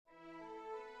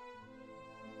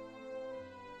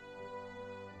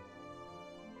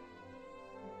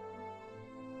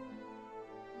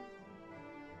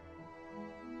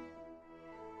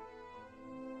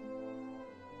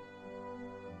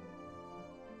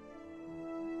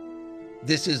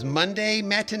This is Monday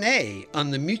Matinee on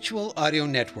the Mutual Audio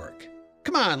Network.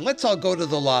 Come on, let's all go to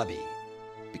the lobby.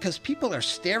 Because people are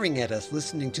staring at us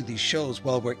listening to these shows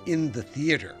while we're in the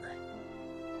theater.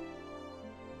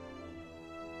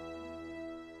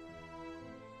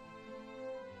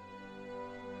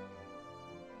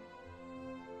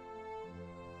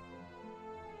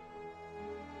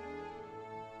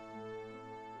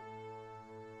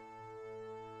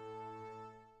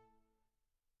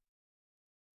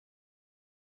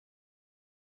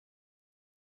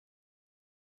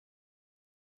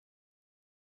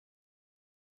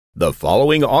 The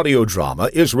following audio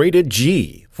drama is rated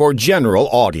G for general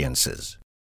audiences.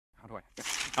 How do I?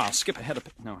 I'll skip ahead a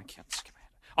bit. No, I can't skip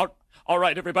ahead. All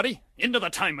right, everybody, into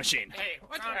the time machine. Hey,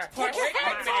 wait a minute.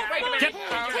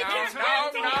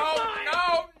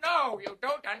 No, you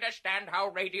don't understand how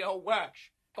radio works.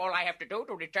 All I have to do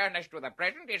to return us to the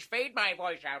present is fade my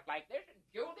voice out like this and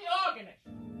cue the organist.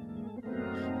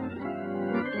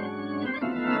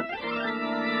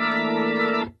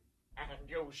 And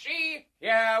you see,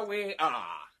 here we are.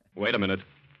 Wait a minute.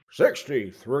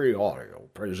 63 Audio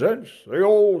presents the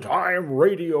Old Time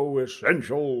Radio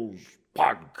Essentials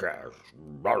Podcast.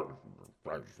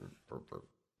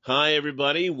 Hi,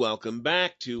 everybody. Welcome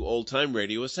back to Old Time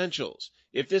Radio Essentials.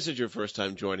 If this is your first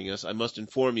time joining us, I must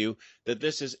inform you that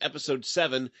this is episode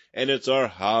 7, and it's our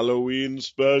Halloween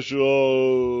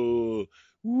special.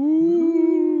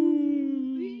 Woo!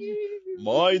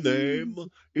 My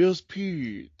name is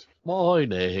Pete. My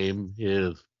name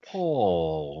is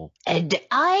Paul. And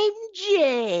I'm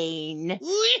Jane.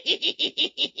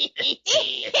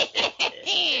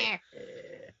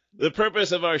 The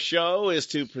purpose of our show is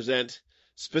to present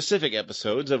specific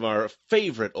episodes of our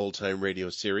favorite old-time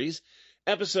radio series,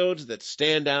 episodes that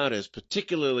stand out as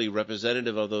particularly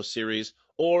representative of those series,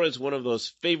 or as one of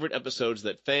those favorite episodes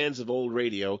that fans of old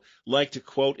radio like to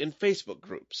quote in Facebook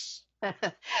groups.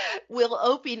 We'll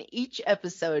open each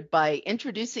episode by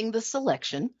introducing the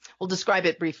selection. We'll describe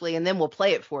it briefly, and then we'll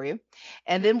play it for you.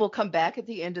 And then we'll come back at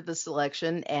the end of the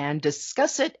selection and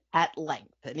discuss it at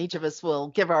length. And each of us will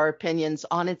give our opinions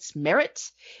on its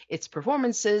merits, its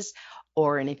performances,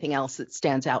 or anything else that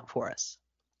stands out for us.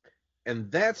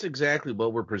 And that's exactly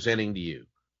what we're presenting to you.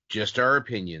 Just our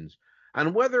opinions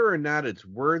on whether or not it's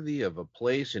worthy of a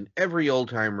place in every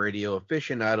old-time radio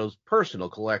aficionado's personal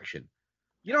collection.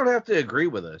 You don't have to agree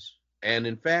with us, and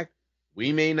in fact,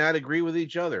 we may not agree with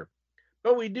each other,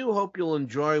 but we do hope you'll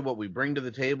enjoy what we bring to the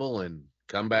table and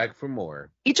come back for more.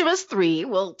 Each of us three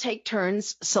will take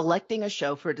turns selecting a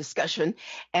show for discussion,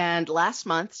 and last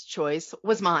month's choice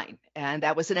was mine, and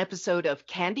that was an episode of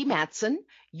Candy Matson,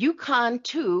 Yukon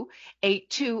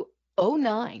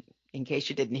 28209, in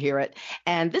case you didn't hear it.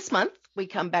 And this month, we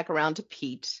come back around to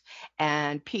Pete.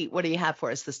 And Pete, what do you have for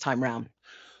us this time round?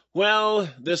 Well,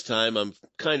 this time I'm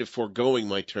kind of foregoing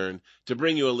my turn to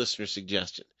bring you a listener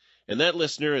suggestion. And that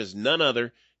listener is none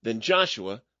other than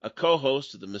Joshua, a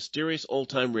co-host of the Mysterious Old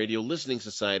Time Radio Listening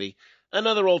Society,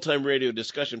 another old time radio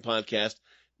discussion podcast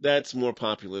that's more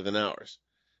popular than ours.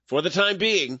 For the time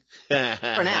being. For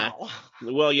now.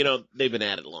 Well, you know, they've been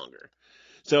at it longer.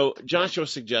 So Joshua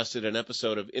suggested an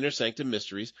episode of Inner Sanctum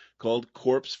Mysteries called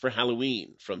Corpse for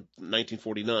Halloween from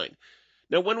 1949.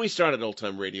 Now, when we started Old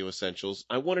Time Radio Essentials,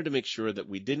 I wanted to make sure that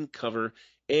we didn't cover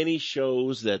any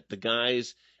shows that the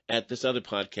guys at this other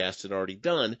podcast had already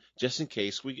done, just in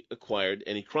case we acquired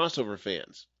any crossover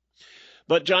fans.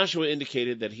 But Joshua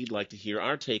indicated that he'd like to hear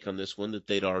our take on this one that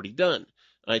they'd already done,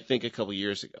 I think a couple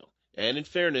years ago. And in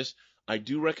fairness, I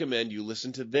do recommend you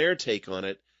listen to their take on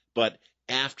it, but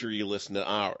after you listen to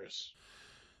ours.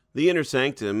 The Inner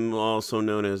Sanctum, also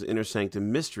known as Inner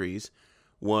Sanctum Mysteries,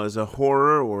 was a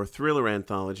horror or thriller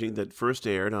anthology that first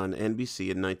aired on NBC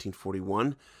in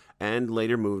 1941 and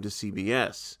later moved to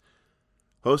CBS.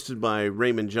 Hosted by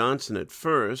Raymond Johnson at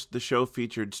first, the show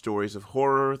featured stories of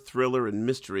horror, thriller, and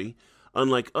mystery.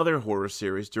 Unlike other horror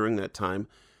series during that time,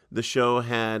 the show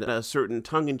had a certain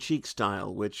tongue-in-cheek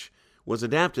style, which was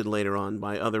adapted later on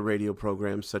by other radio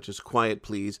programs such as Quiet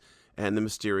Please and The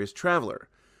Mysterious Traveler.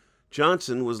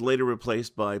 Johnson was later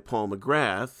replaced by Paul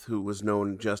McGrath, who was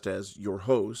known just as your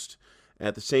host,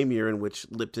 at the same year in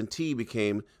which Lipton Tea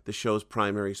became the show's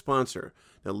primary sponsor.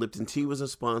 Now, Lipton Tea was a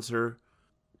sponsor,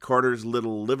 Carter's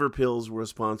Little Liver Pills were a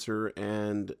sponsor,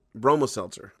 and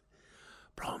Bromo-Seltzer.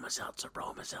 Bromo-Seltzer,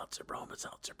 Bromo-Seltzer,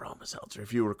 Bromo-Seltzer, Bromo-Seltzer,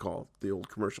 if you recall the old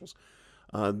commercials.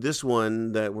 This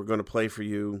one that we're going to play for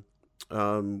you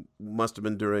must have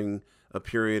been during a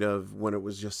period of when it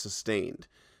was just sustained.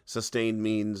 Sustained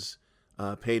means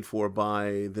paid for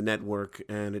by the network,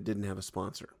 and it didn't have a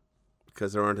sponsor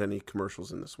because there aren't any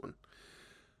commercials in this one.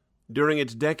 During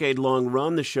its decade-long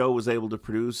run, the show was able to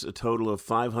produce a total of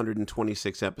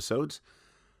 526 episodes.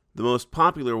 The most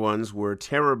popular ones were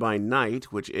Terror by Night,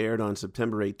 which aired on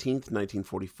September 18th,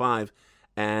 1945,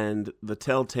 and The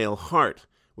Telltale Heart,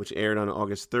 which aired on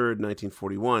August 3rd,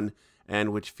 1941,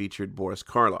 and which featured Boris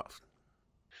Karloff.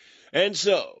 And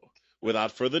so,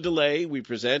 without further delay, we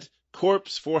present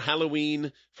Corpse for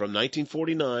Halloween from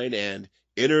 1949 and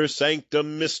Inner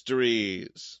Sanctum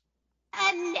Mysteries.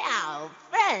 And now,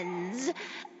 friends,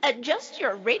 adjust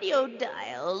your radio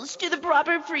dials to the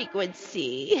proper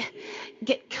frequency.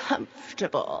 Get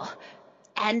comfortable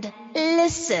and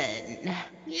listen.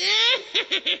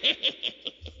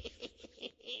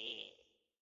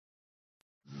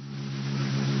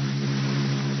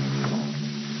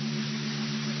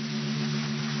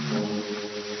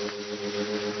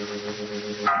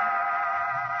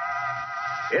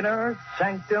 Inner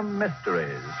Sanctum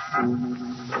Mysteries.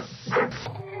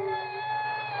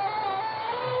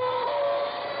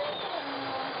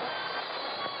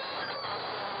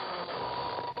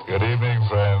 Good evening,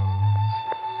 friends.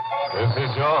 This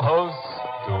is your host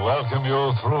to welcome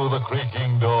you through the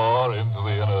creaking door into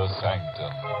the inner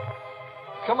sanctum.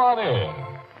 Come on in.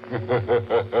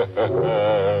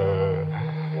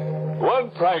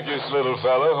 One prankish little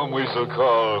fellow, whom we shall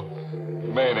call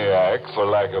Maniac, for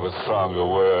lack of a stronger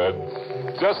word,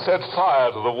 just set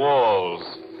fire to the walls.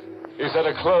 He said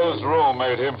a closed room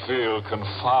made him feel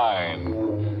confined.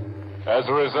 As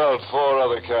a result, 4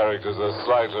 other characters are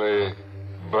slightly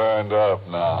burned up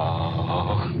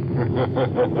now.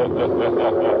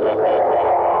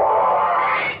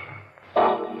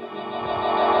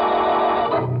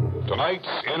 Tonight's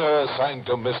Inner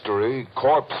Sanctum Mystery,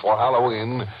 Corpse for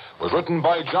Halloween, was written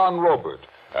by John Robert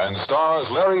and stars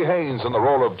Larry Haynes in the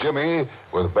role of Jimmy,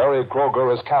 with Barry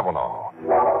Kroger as Kavanaugh.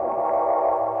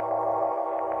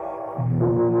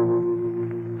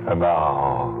 And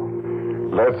now,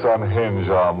 let's unhinge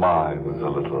our minds a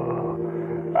little.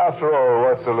 After all,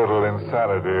 what's a little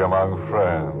insanity among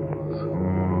friends?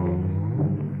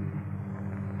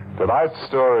 Tonight's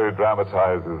story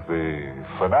dramatizes the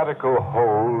fanatical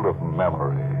hold of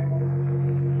memory.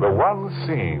 The one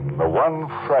scene, the one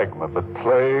fragment that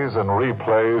plays and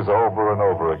replays over and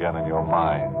over again in your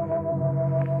mind.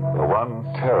 The one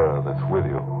terror that's with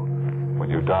you when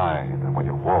you dine and when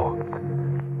you walk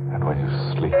and when you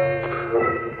sleep.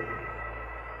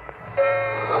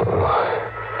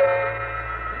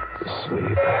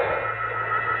 Sleep.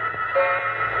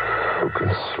 Who can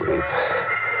sleep?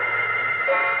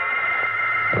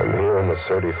 I'm here in the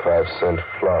 35-cent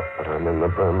flop, but I'm in the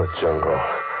Burma jungle.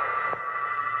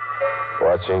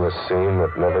 Watching a scene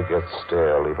that never gets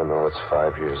stale, even though it's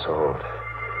 5 years old.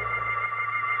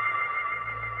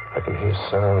 I can hear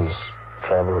sounds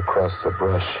travel across the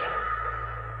brush.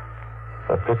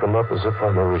 I pick them up as if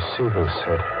I'm a receiving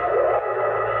set.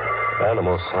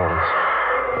 Animal sounds.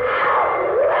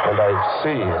 And I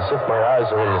see, as if my eyes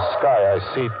are in the sky, I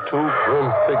see 2 grim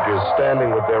figures standing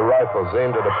with their rifles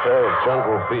aimed at a pair of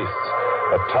jungle beasts,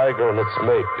 a tiger and its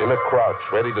mate, in a crouch,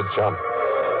 ready to jump.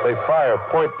 They fire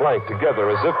point blank together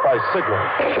as if by signal.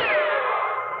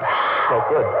 No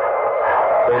good.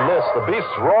 They miss. The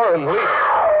beasts roar and leap.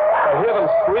 I hear them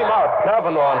scream out,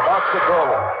 Kavanaugh and Boxer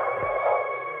Dolan.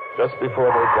 Just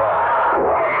before they die.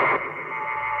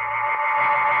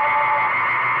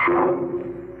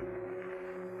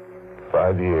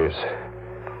 5 years.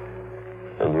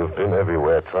 And you've been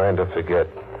everywhere trying to forget.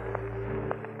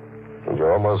 And you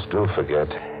almost do forget.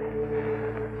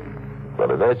 But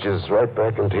it edges right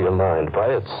back into your mind by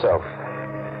itself.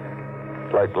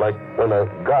 Like when a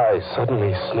guy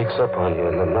suddenly sneaks up on you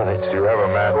in the night. Do you have a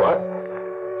match? What?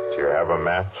 Do you have a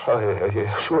match? Oh,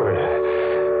 yeah, sure.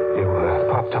 You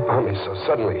popped up on me so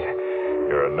suddenly.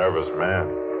 You're a nervous man.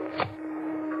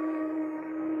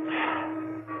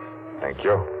 Thank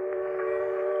you.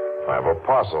 I have a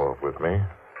parcel with me.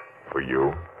 For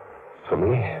you. For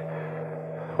me?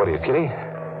 What, are you kidding?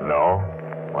 No.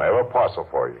 I have a parcel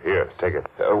for you. Here, take it.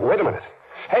 Wait a minute.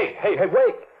 Hey,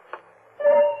 wait!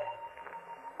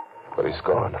 But he's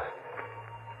gone.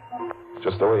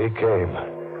 Just the way he came.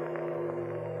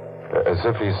 As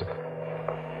if he's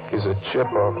a chip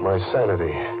off my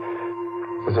sanity.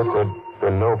 As if there'd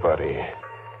been nobody.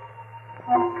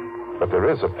 But there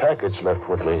is a package left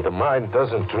with me. The mind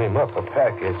doesn't dream up a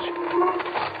package.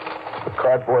 A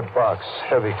cardboard box,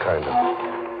 heavy kind of.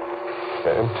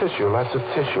 And tissue, lots of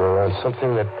tissue around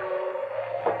something that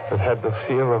had the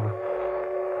feel of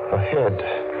a head.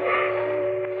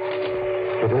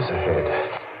 It is a head.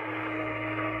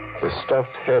 The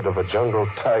stuffed head of a jungle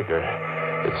tiger.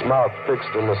 Its mouth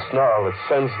fixed in the snarl that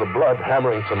sends the blood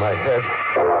hammering to my head.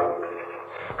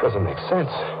 Doesn't make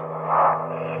sense.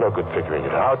 No good figuring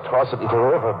it out. Toss it into the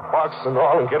river, box and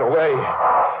all, and get away.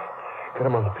 Get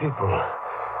among the people.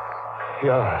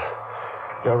 Yeah,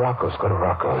 Rocco's. Go to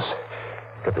Rocco's.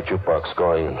 Get the jukebox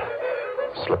going and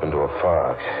slip into a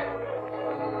fog.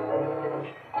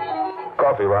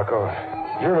 Coffee, Rocco.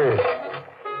 Jimmy,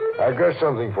 I got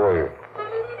something for you.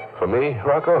 For me,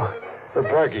 Rocco? A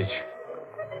package.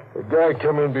 A guy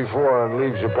come in before and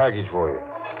leaves a package for you.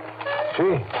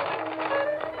 See?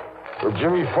 For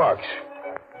Jimmy Fox.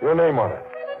 Your name on it.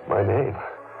 My name?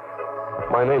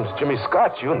 My name's Jimmy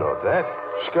Scott. You know that.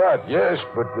 Scott, yes,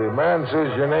 but the man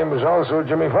says your name is also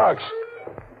Jimmy Fox.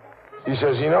 He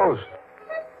says he knows.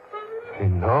 He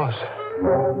knows?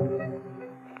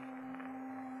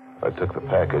 I took the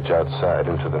package outside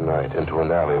into the night, into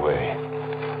an alleyway.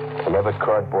 Another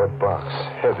cardboard box,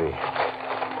 heavy.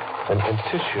 And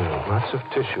tissue, lots of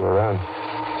tissue around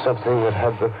something that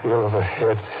had the feel of a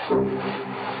head.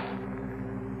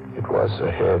 It was a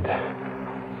head,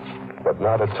 but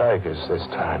not a tiger's this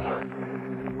time.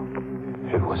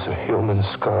 It was a human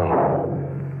skull.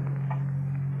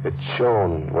 It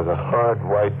shone with a hard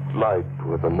white light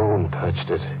where the moon touched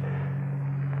it.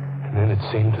 And then it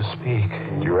seemed to speak.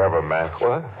 Do you have a match?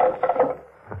 What?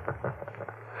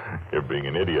 You're being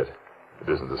an idiot. It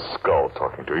isn't the skull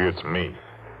talking to you, it's me.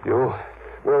 You?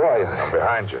 Where are you? I'm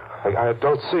behind you. I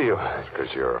don't see you. It's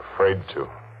because you're afraid to.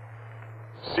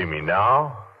 See me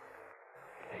now?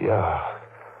 Yeah.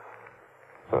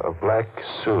 A black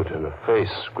suit and a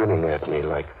face grinning at me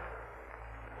like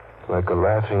a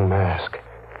laughing mask.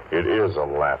 It is a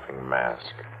laughing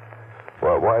mask.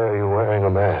 Well, why are you wearing a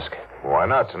mask? Why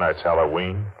not? Tonight's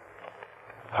Halloween.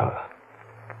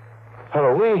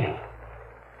 Halloween?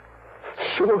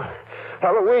 Sure.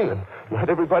 Halloween. Not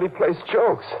everybody plays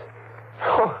jokes.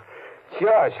 Oh,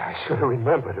 gosh, I should have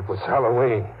remembered it was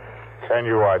Halloween. Can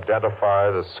you identify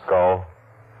the skull?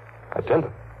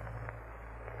 Identify?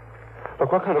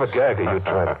 Look, what kind of a gag are you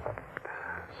trying to...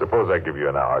 Suppose I give you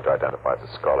an hour to identify the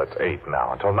skull. It's 8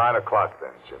 now. Until 9 o'clock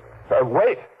then, Jimmy.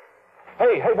 Wait.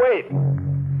 Hey, wait.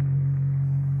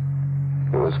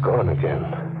 It was gone again.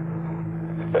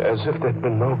 As if there'd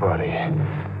been nobody.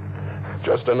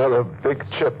 Just another big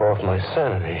chip off my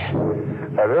sanity.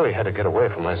 I really had to get away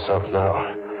from myself now.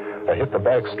 I hit the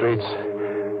back streets,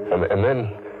 and then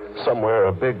somewhere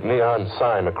a big neon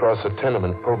sign across a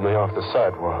tenement pulled me off the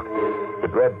sidewalk.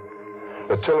 It read,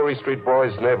 the Tillery Street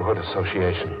Boys Neighborhood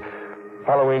Association.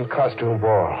 Halloween costume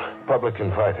ball. Public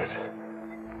invited.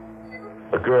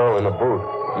 A girl in a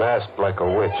booth, masked like a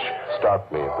witch,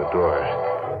 stopped me at the door.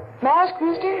 Mask,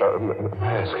 mister?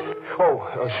 Mask.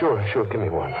 Oh, sure. Give me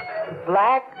one.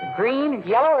 Black, green,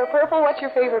 yellow, or purple? What's your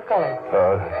favorite color?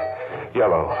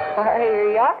 Yellow.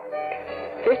 Here you are.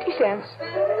 50 cents.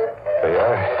 They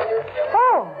are?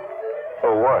 Oh.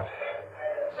 Oh, what?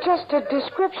 Just a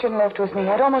description left with me.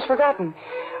 I'd almost forgotten.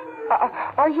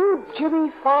 Are you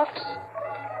Jimmy Fox?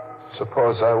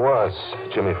 Suppose I was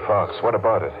Jimmy Fox. What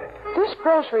about it? This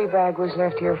grocery bag was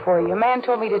left here for you. A man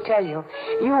told me to tell you.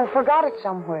 You forgot it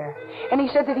somewhere. And he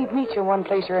said that he'd meet you one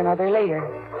place or another later.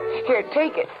 Here,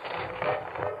 take it.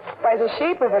 By the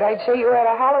shape of it, I'd say you had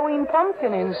a Halloween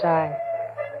pumpkin inside.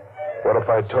 What if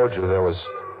I told you there was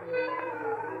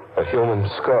a human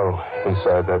skull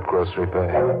inside that grocery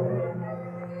bag?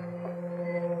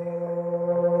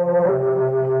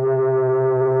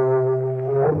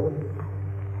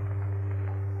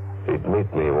 He'd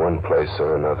meet me one place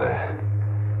or another.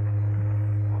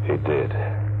 He did.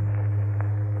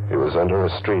 He was under a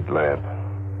street lamp,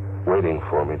 waiting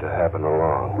for me to happen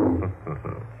along.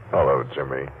 Hello,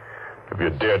 Jimmy. Have you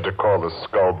dared to call the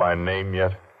skull by name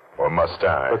yet? Or must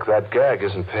I? Look, that gag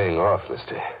isn't paying off,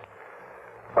 mister.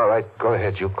 All right, go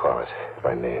ahead. You call it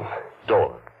by name.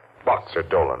 Dolan. Boxer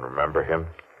Dolan, remember him?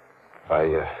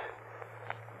 I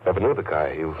never knew the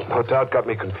guy. You no doubt got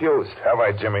me confused. Have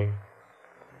I, Jimmy?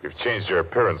 You've changed your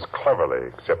appearance cleverly,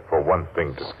 except for one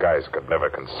thing disguise could never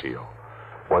conceal.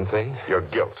 One thing? Your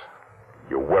guilt.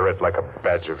 You wear it like a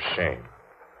badge of shame.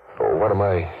 Oh, what am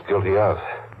I guilty of?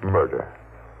 Murder.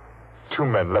 2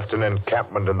 men left an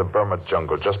encampment in the Burma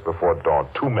jungle just before dawn.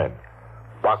 2 men.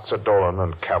 Boxer Dolan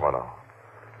and Kavanaugh.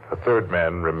 A 3rd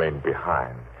man remained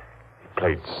behind. He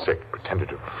played sick, pretended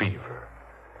to have fever.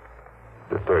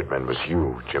 The 3rd man was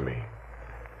you, Jimmy.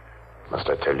 Must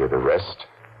I tell you the rest?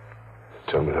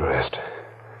 Tell me the rest.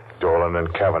 Dolan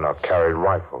and Kavanaugh carried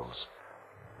rifles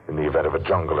in the event of a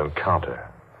jungle encounter.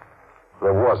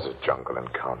 There was a jungle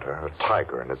encounter, a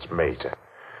tiger and its mate.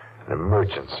 An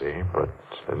emergency, but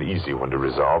an easy one to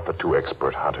resolve for 2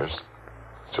 expert hunters.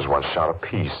 Just 1 shot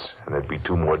apiece, and there'd be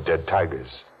 2 more dead tigers.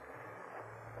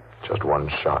 Just 1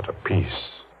 shot apiece.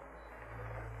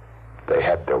 They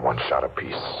had their one shot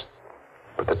apiece.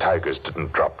 But the Tigers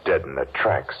didn't drop dead in their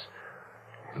tracks.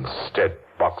 Instead,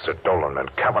 Boxer Dolan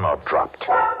and Kavanaugh dropped.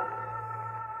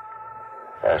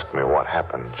 Ask me what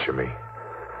happened, Jimmy.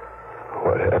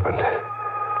 What happened?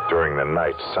 During the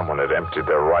night, someone had emptied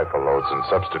their rifle loads and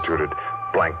substituted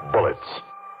blank bullets.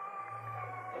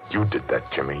 You did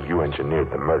that, Jimmy. You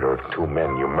engineered the murder of 2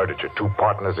 men. You murdered your 2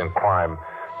 partners in crime.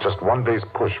 Just 1 day's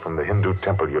push from the Hindu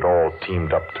temple you'd all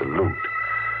teamed up to loot.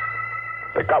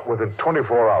 They got within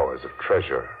 24 hours of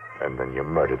treasure, and then you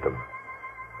murdered them.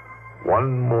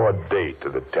 1 more day to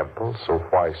the temple, so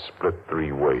why split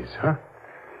 3 ways, huh?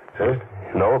 You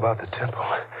know about the temple.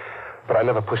 But I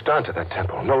never pushed on to that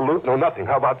temple. No loot, no nothing.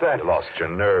 How about that? You lost your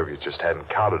nerve. You just hadn't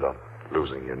counted on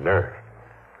losing your nerve.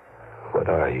 What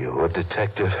are you, a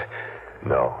detective?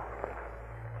 No.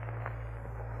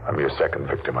 I'm your second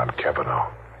victim. I'm Kavanaugh.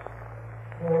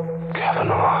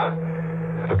 Kavanaugh?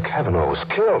 But Kavanaugh was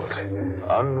killed.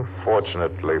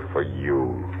 Unfortunately for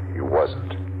you, he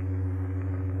wasn't.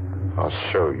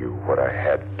 I'll show you what I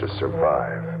had to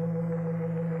survive.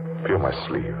 Feel my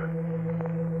sleeve.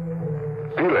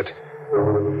 Feel it.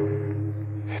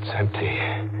 It's empty.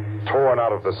 Torn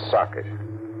out of the socket.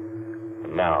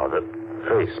 Now, the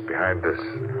face behind this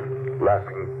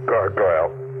laughing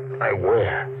gargoyle I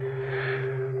wear.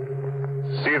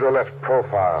 See the left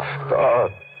profile. Oh,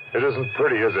 it isn't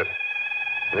pretty, is it?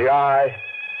 The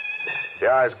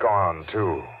eye's gone,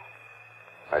 too.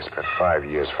 I spent 5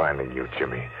 years finding you,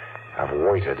 Jimmy. I've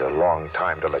waited a long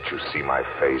time to let you see my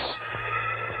face.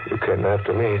 You came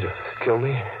after me to kill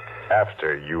me?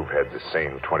 After you've had the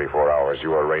same 24 hours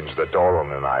you arranged that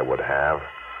Dolan and I would have.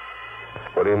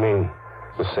 What do you mean,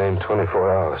 the same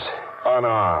 24 hours?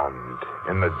 Unarmed,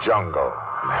 in the jungle,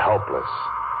 and helpless.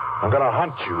 I'm going to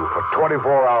hunt you for 24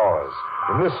 hours.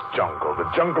 In this jungle, the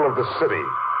jungle of the city,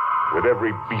 with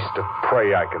every beast of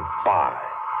prey I can buy.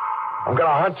 I'm going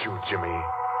to hunt you, Jimmy.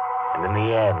 And in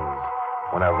the end,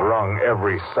 when I've wrung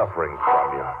every suffering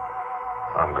from you,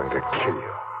 I'm going to kill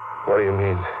you. What do you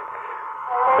mean?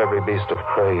 Every beast of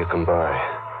prey you can buy.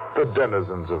 The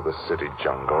denizens of the city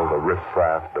jungle, the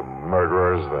riffraff, the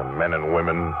murderers, the men and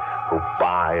women who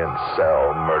buy and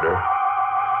sell murder.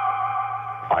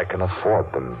 I can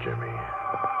afford them, Jimmy.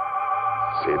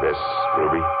 See this,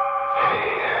 Ruby?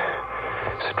 Hey,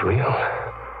 is it real?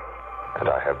 And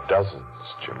I have dozens,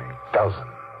 Jimmy, dozens.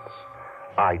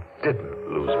 I didn't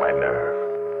lose my nerve.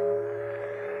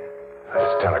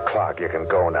 It's 10 o'clock. You can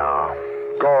go now.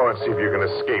 Go and see if you can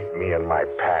escape me and my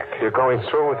pack. You're going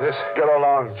through with this? Get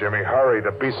along, Jimmy. Hurry.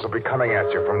 The beasts will be coming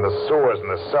at you from the sewers and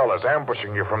the cellars,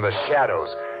 ambushing you from the shadows,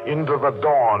 into the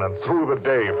dawn and through the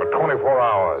day for 24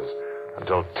 hours,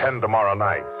 until 10 tomorrow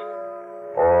night.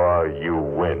 Or you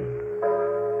win.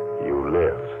 You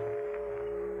live.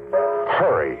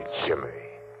 Hurry, Jimmy.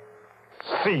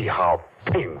 See how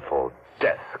painful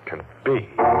death can be.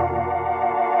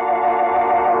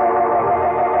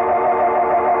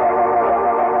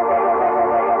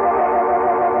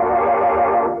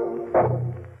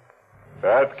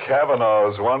 That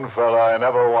Kavanaugh's one fella I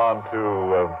never want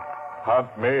to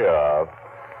hunt me up.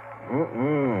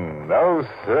 No,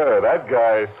 sir. That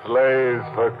guy slays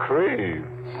for creeps.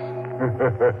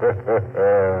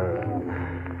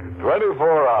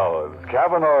 24 hours.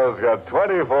 Kavanaugh's got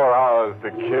 24 hours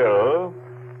to kill,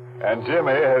 and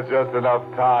Jimmy has just enough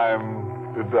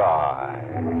time to die.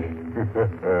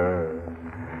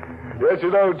 Yes,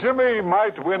 you know, Jimmy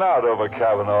might win out over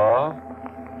Kavanaugh,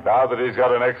 now that he's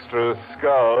got an extra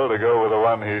skull to go with the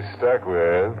one he's stuck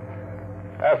with.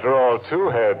 After all, 2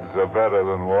 heads are better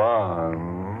than 1.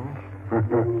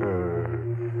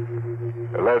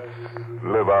 Let's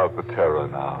live out the terror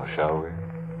now, shall we?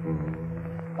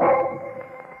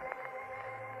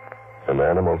 An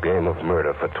animal game of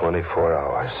murder for 24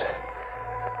 hours.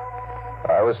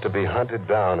 I was to be hunted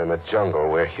down in a jungle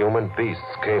where human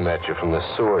beasts came at you from the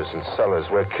sewers and cellars,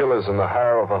 where killers in the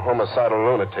hire of a homicidal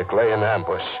lunatic lay in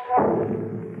ambush.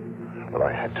 Well,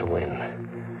 I had to win.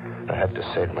 I had to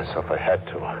save myself. I had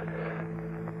to.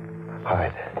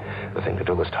 Hide. The thing to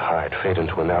do was to hide, fade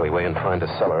into an alleyway and find a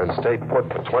cellar and stay put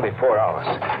for 24 hours.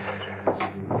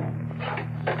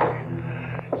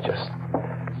 Just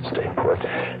stay put.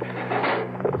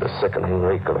 With the sickening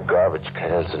reek of the garbage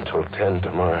cans until 10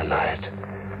 tomorrow night.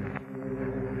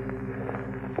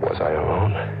 Was I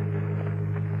alone?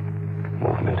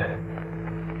 Movement.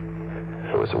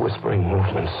 There was a whispering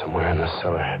movement somewhere in the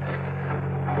cellar.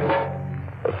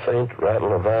 A faint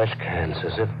rattle of ash cans,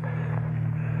 as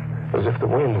if the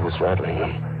wind was rattling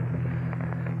them.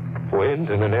 Wind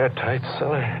in an airtight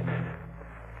cellar.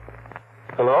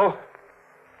 Hello?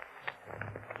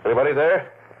 Anybody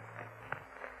there?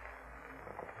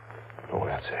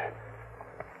 answer.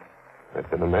 I'd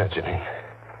been imagining.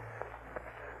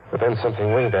 But then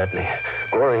something winged at me,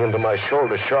 goring into my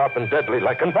shoulder, sharp and deadly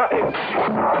like a knife.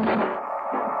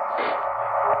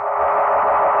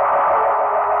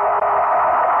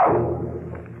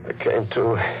 I came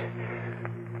to,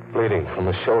 bleeding from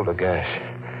a shoulder gash.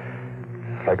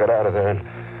 I got out of there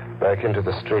and back into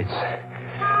the streets,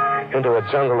 into a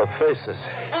jungle of faces.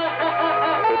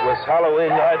 It was Halloween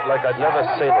night like I'd never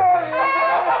seen it.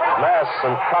 Masks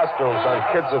and costumes on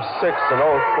kids of 6 and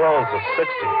old crones of 60.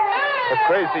 A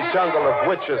crazy jungle of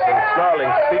witches and snarling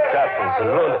sea captains and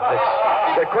lunatics.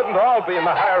 They couldn't all be in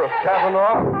the hire of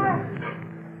Kavanaugh.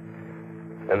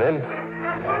 And then,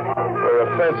 where a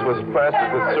fence was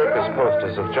plastered with circus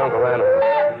posters of jungle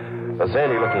animals, a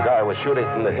zany-looking guy was shooting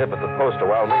from the hip at the poster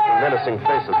while making menacing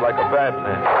faces like a bad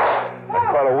man. I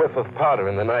caught a whiff of powder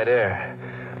in the night air.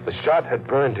 The shot had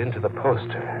burned into the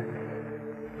poster.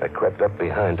 I crept up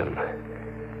behind him,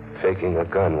 faking a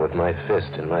gun with my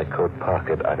fist in my coat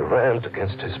pocket. I rammed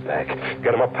against his back.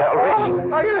 Get him up, pal.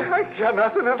 Reach. I got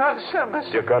nothing in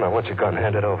that. Your gun. I want your gun.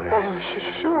 Hand it over. Oh,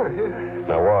 sure. Yeah.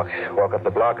 Now walk. Walk up the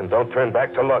block and don't turn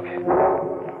back to look.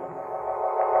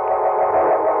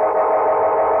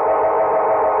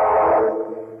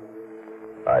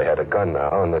 I had a gun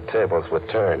now, and the tables were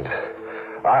turned.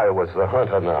 I was the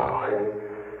hunter now.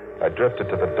 I drifted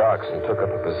to the docks and took up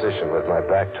a position with my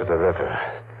back to the river.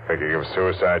 Thinking of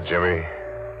suicide, Jimmy?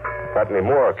 Not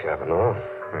anymore, Kavanaugh.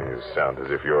 You sound as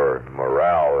if your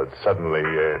morale had suddenly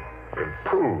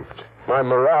improved. My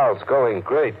morale's going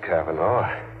great, Kavanaugh.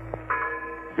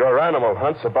 Your animal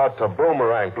hunt's about to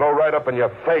boomerang, blow right up in your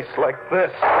face like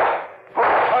this.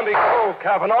 Who's hunting who,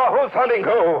 Kavanaugh? Who's hunting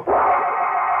who?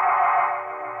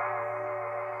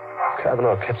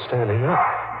 Kavanaugh kept standing up.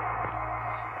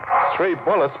 3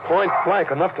 bullets, point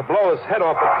blank, enough to blow his head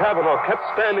off, but Kavanaugh kept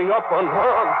standing up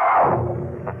unharmed.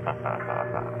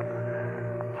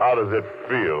 How does it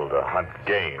feel to hunt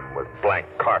game with blank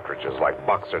cartridges like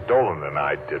Boxer Dolan and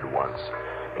I did once?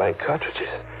 Blank cartridges?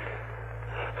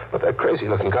 But that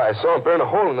crazy-looking guy, I saw him burn a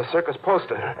hole in the circus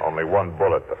poster. Only 1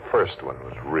 bullet. The first one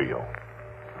was real.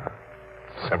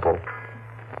 Simple?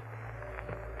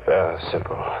 Yeah,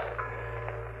 simple.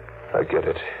 I get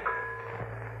it.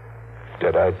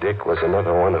 Dead-Eye Dick was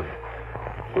another one of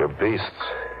your beasts.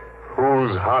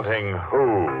 Who's hunting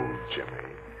who, Jimmy?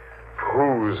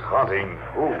 Who's hunting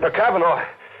who? Kavanaugh!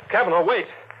 Kavanaugh, wait!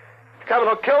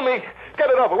 Kavanaugh, kill me! Get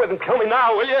it over with and kill me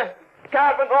now, will you?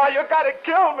 Kavanaugh, you gotta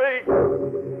kill me!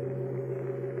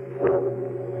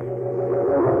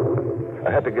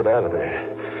 I had to get out of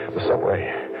there. The subway.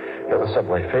 Yeah, the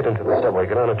subway. Fade into the subway.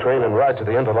 Get on a train and ride to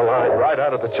the end of the line. Ride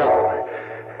out of the jungle.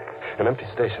 An empty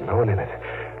station. No one in it.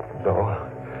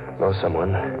 No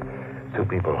someone. 2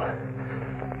 people.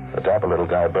 A dapper little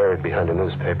guy buried behind a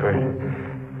newspaper,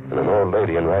 and an old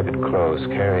lady in ragged clothes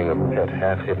carrying a pet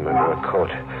half hidden under a coat.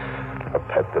 A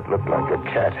pet that looked like a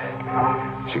cat.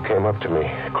 She came up to me,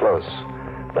 close,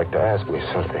 like to ask me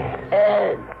something.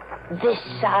 This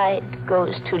side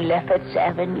goes to Lefferts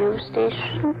Avenue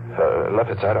Station?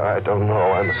 Lefferts, I don't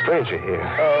know. I'm a stranger here.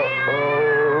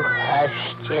 Oh,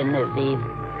 hush, Genevieve.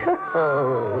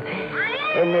 Oh,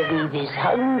 Genevieve is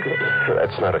hungry.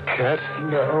 That's not a cat.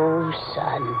 No,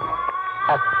 son.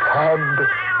 A cub.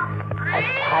 A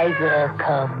tiger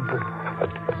cub.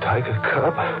 A tiger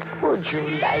cub? Would you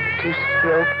like to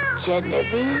stroke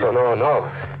Genevieve? No.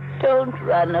 Don't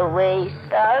run away,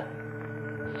 son.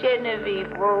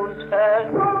 Genevieve won't hurt.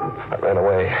 I ran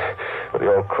away with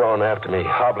the old crone after me,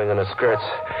 hobbling in her skirts.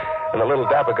 And the little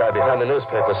dapper guy behind the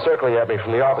newspaper circling at me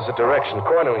from the opposite direction,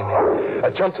 cornering me.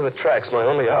 I jumped to the tracks, my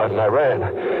only out, and I ran.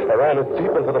 I ran deep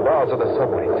into the bowels of the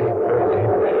subway, deep, very deep,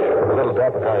 with the little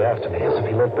dapper guy after me, as if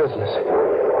he meant business.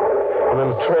 And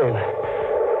then the train.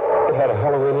 It had a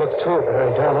Halloween look, too,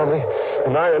 bearing down on me.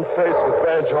 An iron face with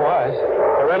banjo eyes.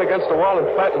 I ran against the wall and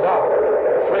flattened out.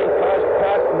 The train flashed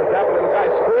past, and the dapper little guy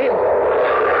screamed.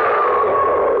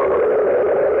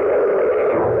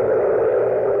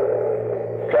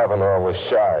 Kavanaugh was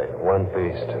shy, one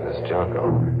beast in this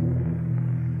jungle.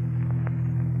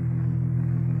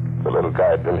 The little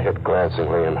guy had been hit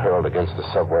glancingly and hurled against the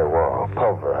subway wall,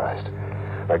 pulverized.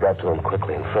 I got to him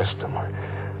quickly and frisked him.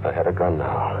 I had a gun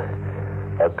now.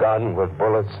 A gun with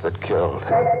bullets that killed.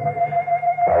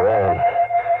 I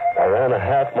ran a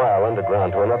half-mile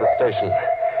underground to another station,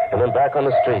 and then back on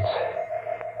the streets.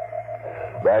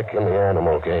 Back in the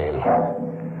animal game.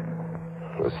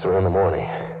 It was 3 a.m.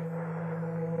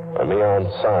 A neon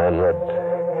sign read,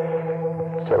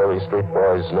 Tillery Street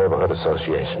Boys Neighborhood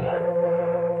Association.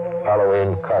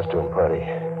 Halloween costume party.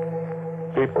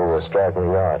 People were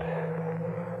straggling out.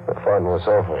 The fun was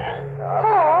over.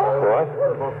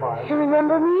 What? You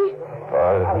remember me?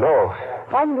 No.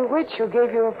 I'm the witch who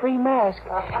gave you a free mask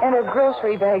and a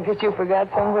grocery bag that you forgot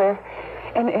somewhere.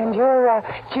 And you're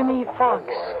Jimmy Fox.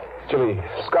 Jimmy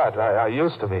Scott. I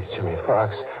used to be Jimmy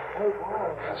Fox.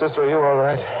 Sister, are you all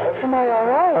right? Am I all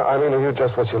right? I mean, are you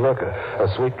just what you look? A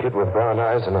sweet kid with brown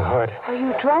eyes and a heart. Are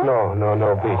you drunk? No,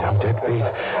 beat. I'm dead beat.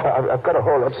 I've got to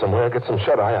hole up somewhere, get some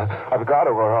shut-eye. I've got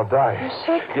to or I'll die. You're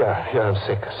sick? Yeah, I'm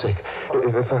sick.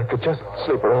 If I could just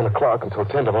sleep around the clock until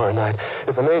 10 tomorrow night.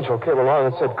 If an angel came along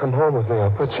and said, come home with me,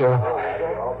 I'll put you up.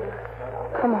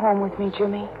 Come home with me,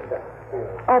 Jimmy.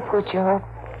 I'll put you up.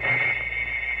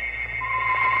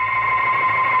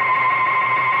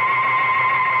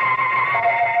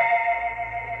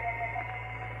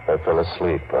 I fell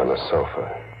asleep on the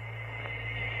sofa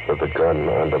with the gun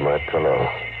under my pillow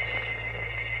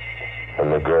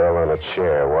and the girl on a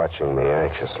chair watching me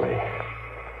anxiously.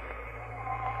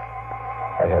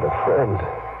 I had a friend.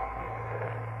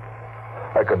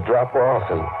 I could drop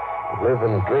off and live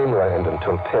in dreamland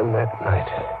until 10 that night.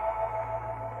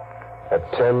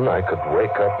 At 10, I could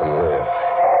wake up and live.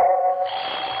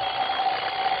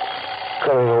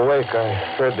 Coming awake, I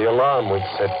heard the alarm we'd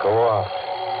set go off.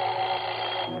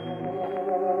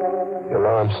 The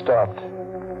alarm stopped.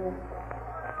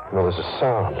 And there was a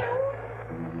sound.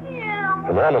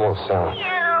 An animal sound.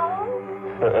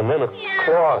 And then a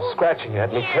claw scratching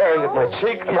at me, tearing at my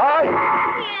cheek. And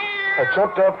I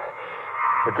jumped up.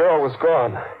 The girl was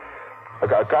gone. A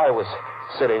guy was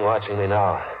sitting watching me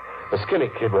now. A skinny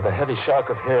kid with a heavy shock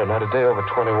of hair, not a day over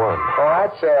 21. Oh,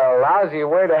 that's a lousy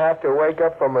way to have to wake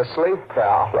up from a sleep,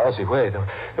 pal. Lousy way.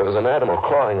 There was an animal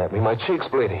clawing at me. My cheek's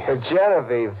bleeding.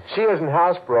 Genevieve, she isn't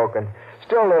housebroken.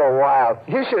 Still a little wild.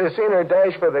 You should have seen her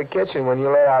dash for the kitchen when you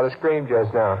let out a scream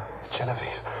just now.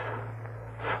 Genevieve.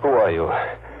 Who are you?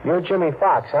 You're Jimmy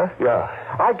Fox, huh? Yeah.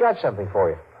 I got something for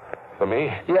you. For me?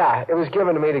 Yeah, it was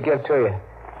given to me to give to you.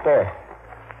 Here.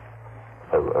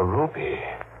 A ruby.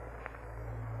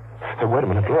 Hey, wait a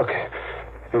minute, look.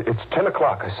 It's 10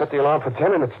 o'clock. I set the alarm for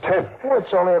 10, and it's 10. Well,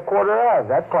 it's only a quarter hour.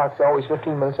 That clock's always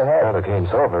 15 minutes ahead. Now the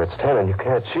game's over. It's 10, and you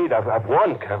can't cheat. I've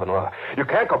won, Kavanaugh. You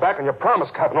can't go back on your promise,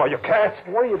 Kavanaugh. You can't.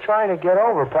 What are you trying to get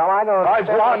over, pal? I don't I've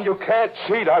won. You can't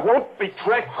cheat. I won't be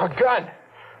tricked. A gun.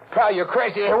 Pal, you're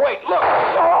crazy. Here, wait, look.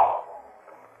 Oh!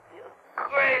 You're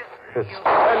crazy. It's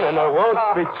 10, and I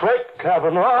won't be tricked,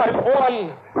 Kavanaugh. I've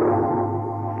won.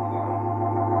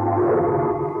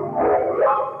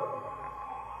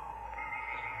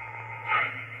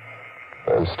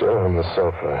 I'm still on the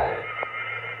sofa.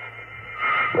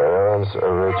 My arms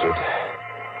are rigid,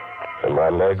 and my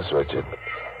legs rigid.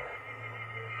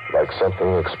 Like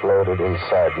something exploded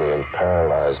inside me and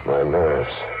paralyzed my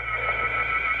nerves.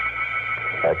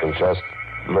 I can just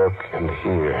look and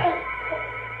hear.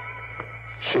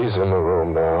 She's in the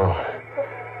room now.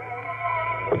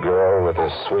 A girl with a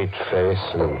sweet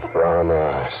face and brown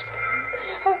eyes.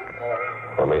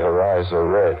 Only her eyes are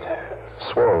red,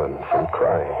 swollen from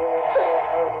crying.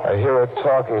 I hear her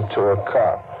talking to a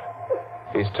cop.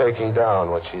 He's taking down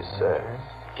what she said.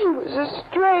 He was a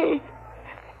stray.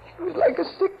 He was like a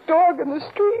sick dog in the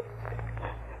street.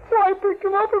 So I picked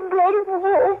him up and brought him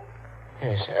home.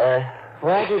 Yes,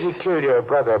 why did he kill your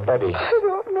brother, Buddy? I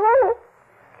don't know.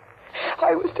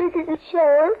 I was taking a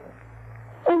shower,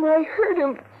 and I heard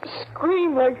him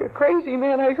scream like a crazy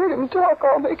man. I heard him talk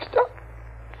all mixed up.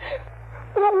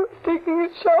 But I was taking a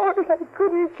shower, and I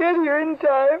couldn't get here in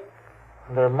time.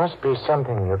 There must be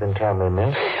something you can tell me,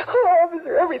 miss. Oh,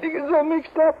 officer, everything is so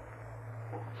mixed up.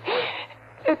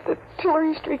 At the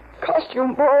Tillery Street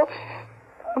costume ball,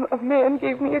 a man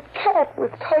gave me a cap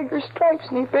with tiger stripes,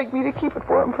 and he begged me to keep it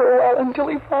for him for a while until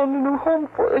he found a new home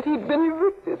for it. He'd been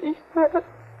evicted, he said.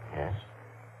 Yes?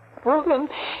 Well, then,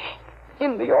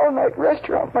 in the all-night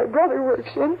restaurant my brother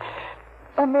works in,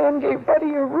 a man gave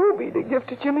Buddy a ruby to give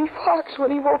to Jimmy Fox.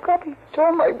 When he woke up, he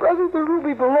told my brother the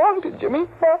ruby belonged to Jimmy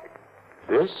Fox.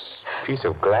 This piece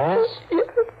of glass? Yes.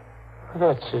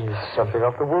 That's something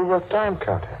off the Woolworth Time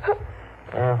counter.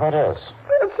 What else?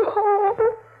 That's all.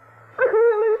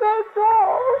 Really, that's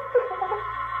all.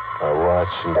 I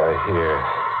watch and I hear.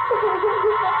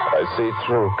 I see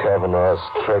through Kavanaugh's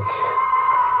trick.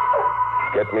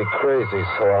 Get me crazy,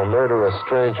 so I'll murder a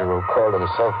stranger who called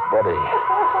himself Buddy.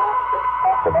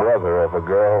 The brother of a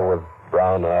girl with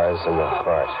brown eyes and a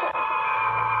heart.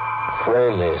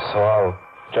 Frame me, so I'll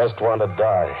just want to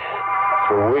die.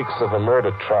 Through weeks of a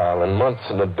murder trial and months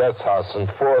in the death house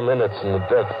and 4 minutes in the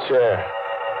death chair.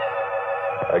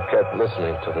 I kept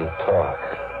listening to them talk.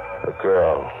 The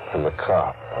girl and the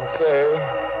cop. Okay.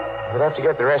 We'll have to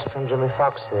get the rest from Jimmy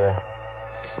Fox there.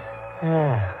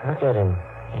 Yeah, look at him.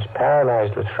 He's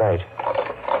paralyzed with fright.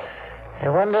 I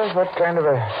wonder what kind of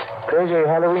a crazy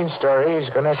Halloween story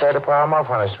he's going to try to palm off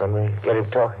on us when we get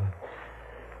him talking.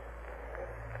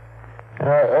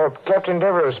 Captain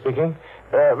Devereux speaking.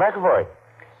 McAvoy,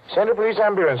 send a police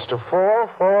ambulance to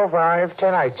 445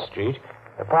 10th Street,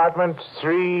 apartment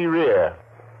 3 rear.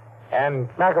 And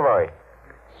McAvoy,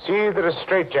 see that a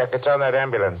straitjacket's on that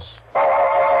ambulance.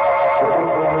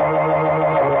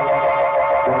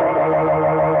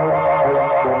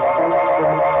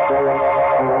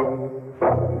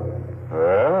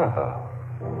 Well,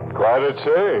 quite a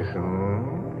chase.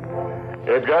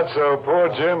 It got so poor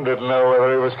Jim didn't know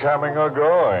whether he was coming or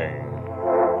going.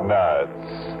 Nuts.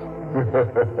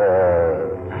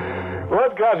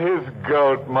 What got his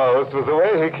goat most was the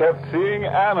way he kept seeing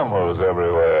animals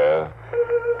everywhere.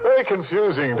 Very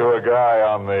confusing to a guy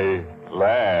on the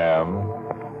lamb.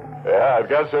 Yeah, it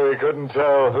got so he couldn't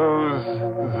tell who's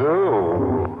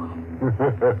zoo.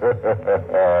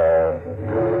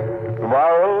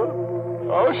 Moral?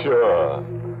 Oh, sure.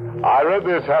 I read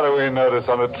this Halloween notice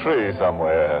on a tree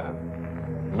somewhere.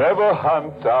 Never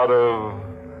hunt out of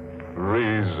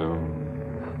reason.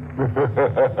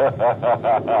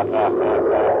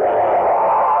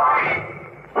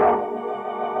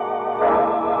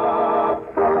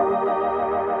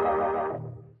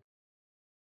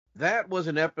 That was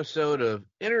an episode of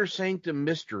Inner Sanctum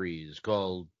Mysteries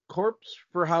called Corpse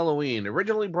for Halloween,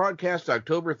 originally broadcast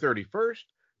October 31st,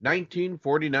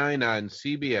 1949 on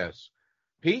CBS.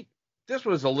 Pete, this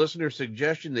was a listener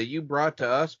suggestion that you brought to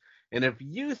us, and if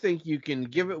you think you can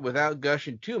give it without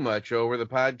gushing too much over the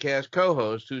podcast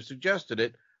co-host who suggested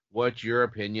it, what's your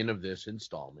opinion of this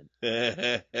installment?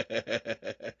 Did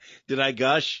I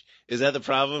gush? Is that the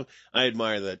problem? I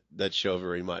admire that show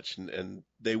very much, and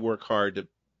they work hard to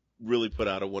really put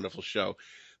out a wonderful show.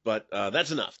 But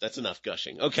that's enough. That's enough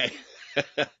gushing. Okay.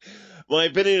 My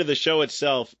opinion of the show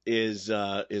itself is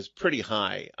pretty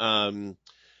high.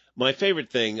 My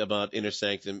favorite thing about Inner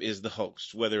Sanctum is the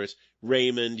host, whether it's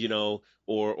Raymond,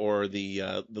 or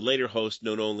the later host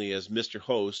known only as Mr.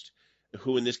 Host,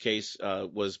 who in this case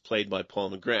was played by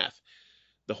Paul McGrath.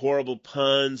 The horrible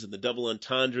puns and the double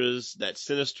entendres, that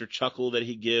sinister chuckle that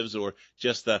he gives, or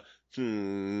just the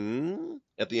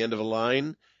at the end of a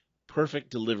line. Perfect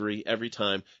delivery every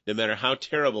time, no matter how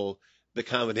terrible the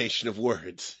combination of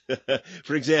words.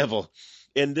 For example,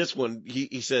 in this one,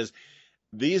 he says,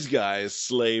 "These guys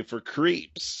slave for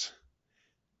creeps."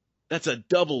 That's a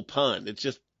double pun. It's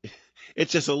just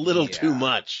a little too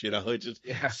much, It's just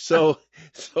so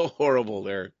horrible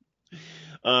there.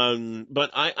 But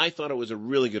I thought it was a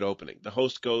really good opening. The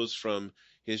host goes from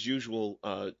his usual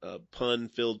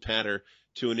pun-filled patter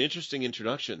to an interesting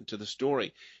introduction to the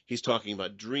story. He's talking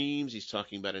about dreams. He's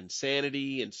talking about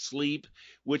insanity and sleep,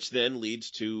 which then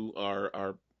leads to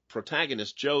our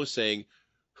protagonist, Joe, saying,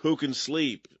 "Who can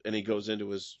sleep?" And he goes into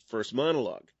his first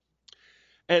monologue.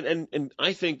 And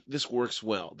I think this works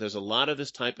well. There's a lot of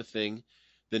this type of thing.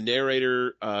 The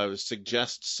narrator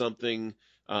suggests something.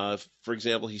 For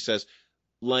example, he says,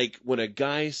 like when a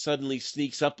guy suddenly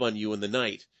sneaks up on you in the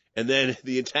night, and then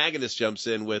the antagonist jumps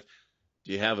in with,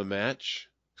 "Do you have a match?"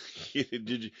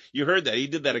 You heard that. He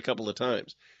did that a couple of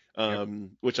times,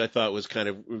 which I thought was kind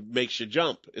of makes you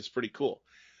jump. It's pretty cool.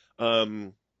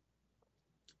 Inner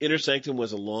Sanctum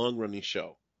was a long-running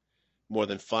show. More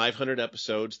than 500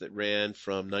 episodes that ran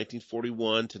from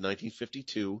 1941 to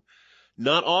 1952.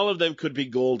 Not all of them could be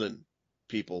golden,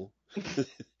 people.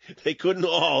 They couldn't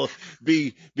all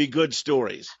be good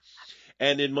stories.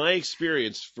 And in my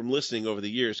experience from listening over the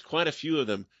years, quite a few of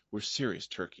them were serious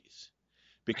turkeys.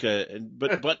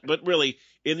 But really,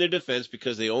 in their defense,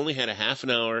 because they only had a half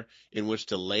an hour in which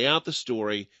to lay out the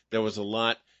story, there was a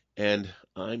lot, and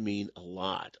I mean a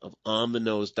lot, of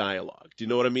on-the-nose dialogue. Do you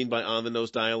know what I mean by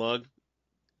on-the-nose dialogue?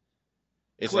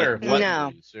 It's like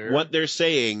what they're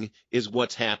saying is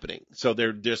what's happening. So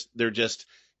they're just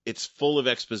it's full of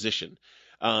exposition.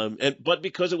 But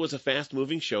because it was a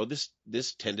fast-moving show,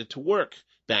 this tended to work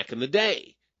back in the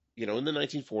day, in the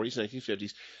 1940s,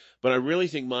 1950s. But I really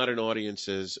think modern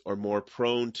audiences are more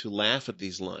prone to laugh at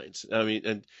these lines. I mean,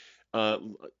 and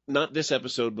not this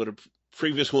episode, but a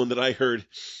previous one that I heard.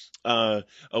 A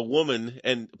woman,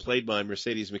 and played by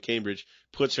Mercedes McCambridge,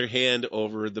 puts her hand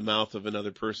over the mouth of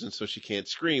another person so she can't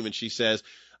scream, and she says,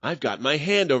 "I've got my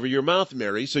hand over your mouth,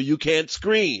 Mary, so you can't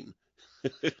scream."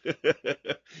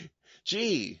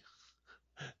 Gee,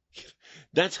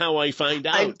 that's how I find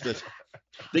out that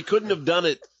they couldn't have done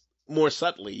it more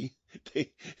subtly. They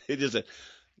just said,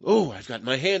 "Oh, I've got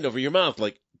my hand over your mouth,"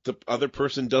 like the other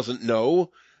person doesn't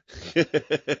know.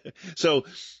 So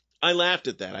I laughed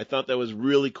at that. I thought that was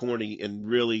really corny and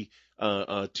really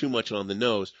too much on the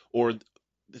nose. Or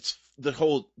it's the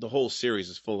whole series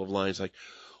is full of lines like,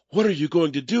 "What are you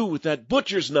going to do with that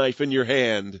butcher's knife in your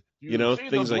hand?" You know, see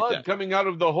things the like blood that. coming out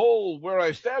of the hole where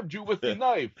I stabbed you with the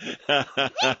knife.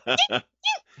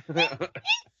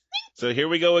 So here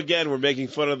we go again. We're making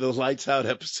fun of the Lights Out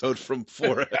episode from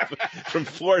four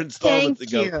installments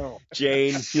ago. You.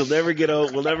 Jane, we'll never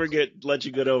let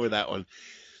you get over that one.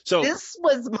 So This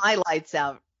was my Lights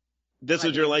Out. this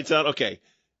was your Lights Out? Okay.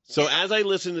 So as I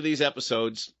listen to these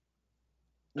episodes,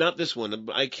 not this one,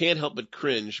 I can't help but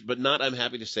cringe, but not, I'm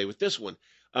happy to say, with this one.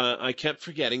 I kept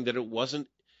forgetting that it wasn't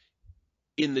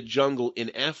in the jungle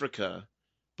in Africa,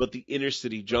 but the inner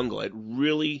city jungle.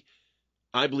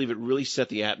 I believe it really set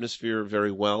the atmosphere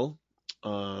very well.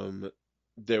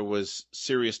 There was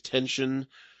serious tension.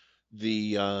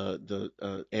 The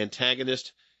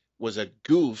antagonist was a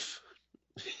goof.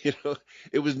 You know,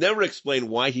 it was never explained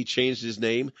why he changed his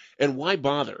name and why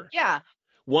bother. Yeah.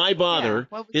 Why bother? Yeah,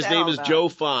 what was His that name all is about? Joe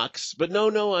Fox, but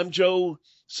no, I'm Joe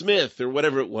Smith or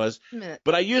whatever it was. Smith.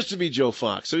 But I used to be Joe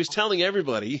Fox, so he's telling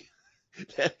everybody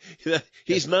that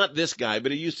he's not this guy,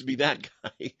 but he used to be that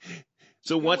guy.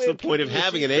 So what's the point of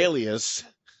having an alias?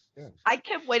 I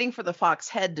kept waiting for the fox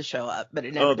head to show up, but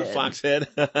it never Oh, the did. fox head.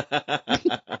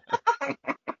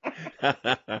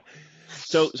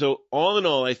 So all in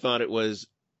all, I thought it was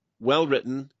well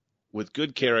written with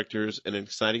good characters and an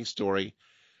exciting story.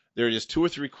 There are just 2 or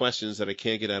 3 questions that I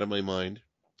can't get out of my mind.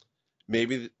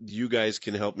 Maybe you guys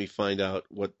can help me find out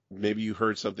what. Maybe you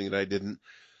heard something that I didn't.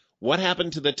 What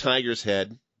happened to the tiger's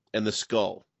head and the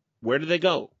skull? Where did they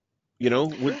go? You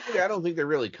know, I don't think they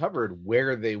really covered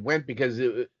where they went because,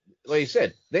 like I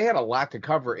said, they had a lot to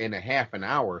cover in a half an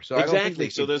hour. So I don't think exactly. they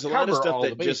So could there's a lot of cover stuff all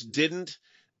that the just bases.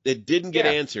 didn't get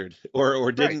Yeah. answered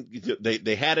or didn't.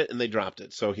 They had it and they dropped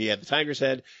it. So he had the tiger's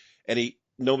head, and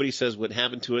nobody says what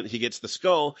happened to it. He gets the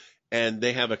skull, and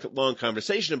they have a long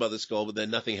conversation about the skull, but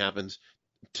then nothing happens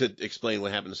to explain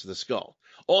what happens to the skull.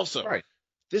 Also,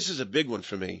 this is a big one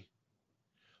for me.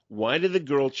 Why did the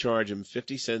girl charge him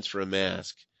 50 cents for a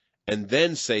mask and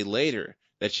then say later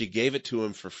that she gave it to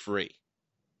him for free?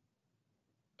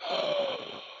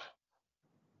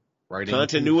 Writing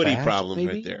Continuity too fast, problem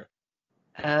maybe? right there.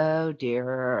 Oh,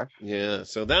 dear. Yeah,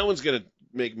 so that one's going to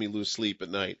make me lose sleep at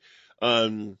night.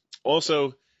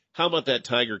 Also, how about that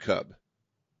tiger cub?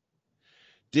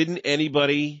 Didn't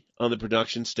anybody on the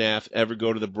production staff ever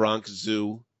go to the Bronx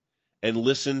Zoo and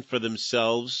listen for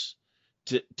themselves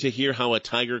to hear how a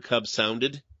tiger cub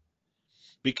sounded?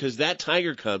 Because that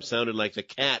tiger cub sounded like the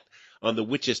cat on the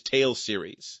Witch's Tale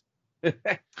series.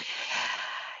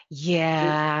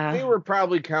 Yeah. They were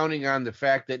probably counting on the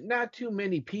fact that not too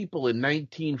many people in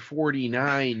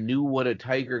 1949 knew what a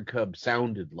tiger cub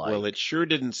sounded like. Well, it sure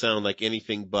didn't sound like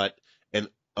anything but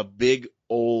a big,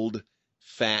 old,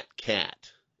 fat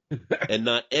cat. And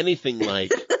not anything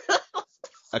like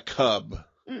a cub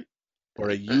or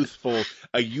a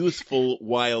youthful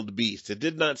wild beast. It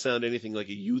did not sound anything like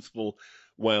a youthful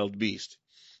wild beast.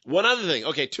 One other thing.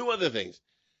 Okay, 2 other things.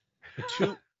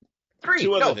 Three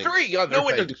other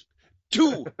things.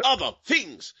 2 other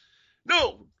things.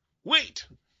 No, wait.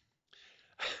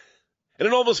 And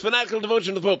an almost fanatical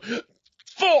devotion to the Pope.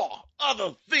 4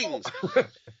 other things.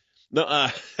 No,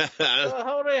 The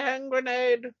holy hand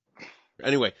grenade.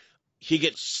 Anyway, he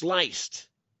gets sliced.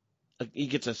 He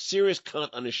gets a serious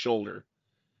cut on his shoulder,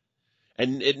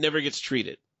 and it never gets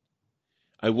treated.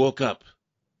 I woke up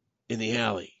in the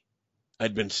alley.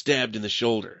 I'd been stabbed in the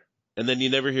shoulder, and then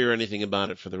you never hear anything about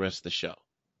it for the rest of the show.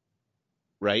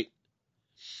 Right?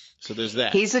 So there's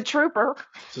that. He's a trooper.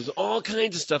 So there's all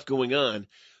kinds of stuff going on.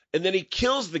 And then he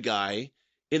kills the guy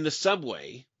in the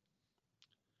subway.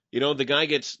 You know, the guy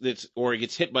gets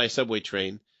hit by a subway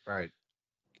train. Right.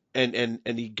 And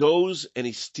he goes and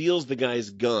he steals the guy's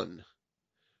gun.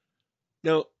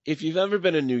 Now, if you've ever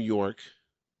been in New York,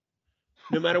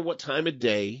 no matter what time of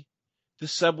day, the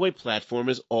subway platform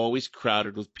is always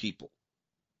crowded with people.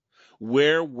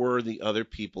 Where were the other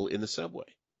people in the subway?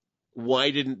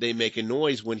 Why didn't they make a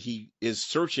noise when he is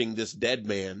searching this dead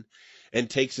man and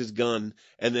takes his gun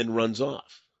and then runs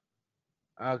off?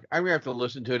 I'm going to have to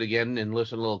listen to it again and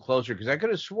listen a little closer because I could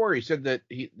have swore he said that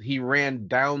he ran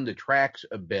down the tracks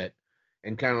a bit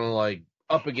and kind of like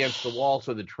up against the wall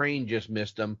so the train just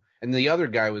missed him and the other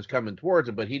guy was coming towards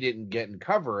him, but he didn't get in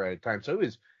cover at a time. So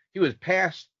he was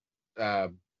past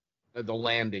the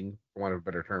landing, for want of a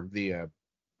better term, the what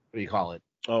do you call it?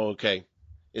 Oh, okay.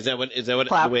 Is that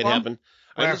the way it happened?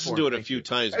 I listened to it a few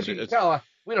times. As you can tell,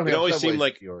 we don't have always subways seemed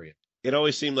like in Peoria. It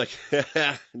always seemed like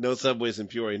no subways in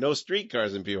Peoria, no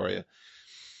streetcars in Peoria.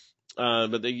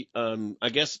 But I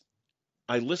guess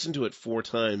I listened to it 4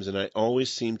 times, and I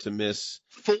always seem to miss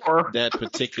that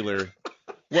particular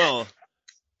Well,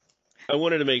 I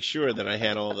wanted to make sure that I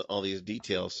had all these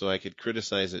details so I could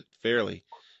criticize it fairly,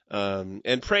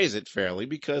 and praise it fairly,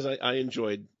 because I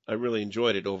really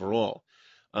enjoyed it overall.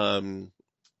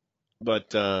 But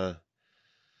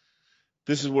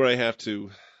this is where I have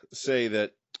to say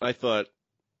that I thought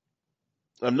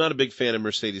I'm not a big fan of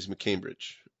Mercedes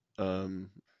McCambridge.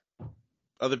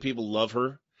 Other people love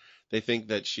her. They think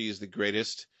that she is the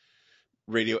greatest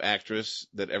radio actress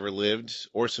that ever lived.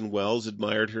 Orson Welles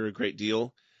admired her a great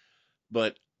deal.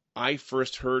 But I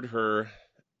first heard her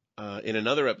in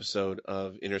another episode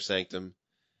of Inner Sanctum,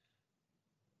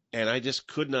 and I just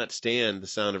could not stand the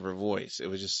sound of her voice. It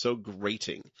was just so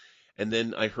grating. And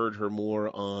then I heard her more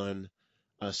on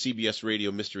CBS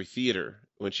Radio Mystery Theater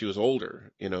when she was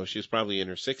older. You know, she was probably in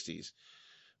her 60s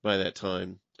by that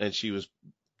time, and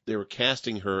they were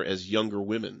casting her as younger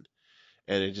women,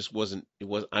 and it just wasn't.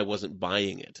 I wasn't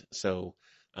buying it. So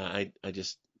I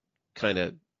just kind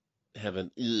of have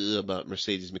an about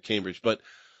Mercedes McCambridge, but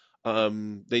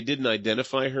they didn't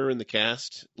identify her in the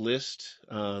cast list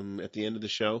at the end of the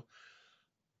show.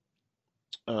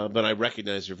 But I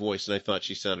recognized her voice, and I thought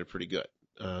she sounded pretty good,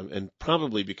 and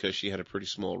probably because she had a pretty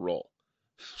small role.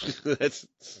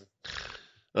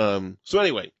 So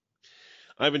anyway,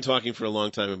 I've been talking for a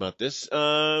long time about this.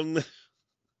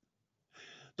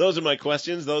 Those are my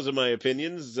questions. Those are my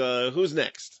opinions. Who's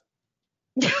next?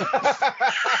 Did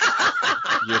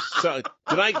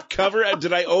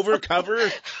I over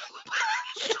cover?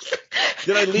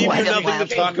 Did I leave you nothing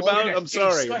to talk about? I'm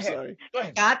sorry. Go ahead.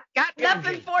 Got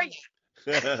nothing for you.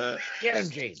 Get him,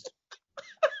 Gene.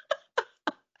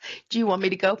 Do you want me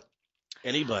to go?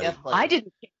 Anybody? I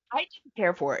didn't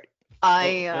care for it.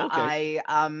 I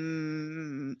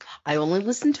only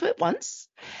listened to it once.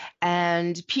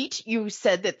 And Pete, you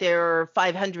said that there are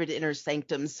 500 Inner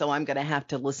Sanctums, so I'm going to have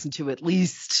to listen to at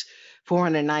least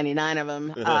 499 of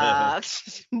them.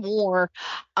 More.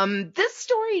 This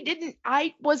story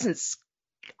I wasn't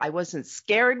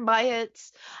scared by it,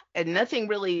 and nothing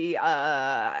really.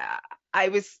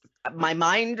 My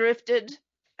mind drifted,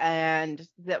 and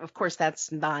that, of course,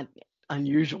 that's not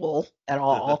unusual at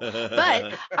all.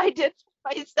 But I did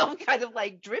find myself kind of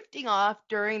like drifting off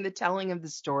during the telling of the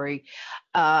story.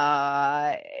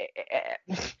 For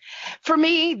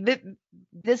me,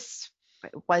 this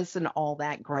wasn't all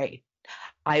that great.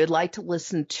 I would like to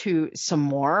listen to some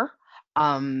more.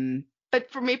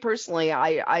 But for me personally,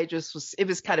 it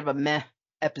was kind of a meh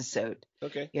episode.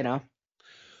 Okay. You know,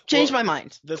 changed my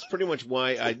mind. That's pretty much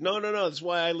why no. That's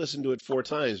why I listened to it 4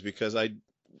 times, because I'd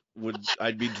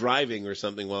be driving or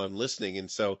something while I'm listening,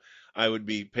 and so I would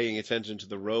be paying attention to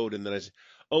the road, and then I say,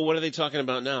 oh, what are they talking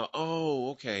about now?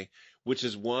 Oh, okay. Which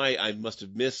is why I must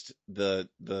have missed the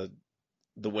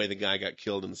way the guy got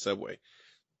killed in the subway.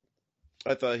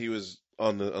 I thought he was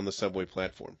on the subway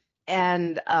platform.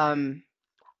 And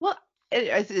well,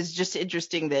 it's just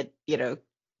interesting that, you know,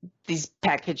 these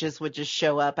packages would just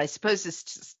show up. I suppose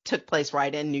this took place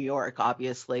right in New York,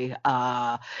 obviously.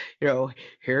 You know,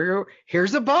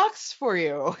 here's a box for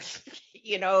you.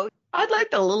 You know, I'd like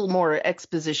a little more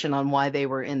exposition on why they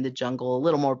were in the jungle, a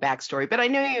little more backstory. But I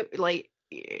know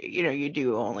you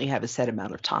do only have a set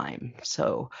amount of time.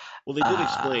 So, well, they did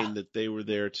explain that they were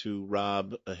there to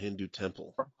rob a Hindu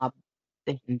temple. Rob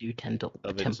the Hindu temple.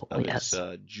 Yes.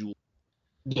 Its jewel.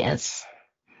 Yes,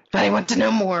 but I want to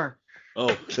know more.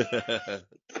 Oh,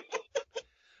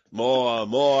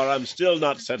 more. I'm still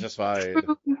not satisfied.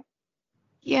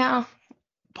 Yeah,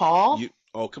 Paul.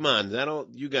 Come on.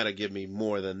 You got to give me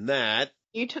more than that.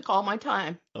 You took all my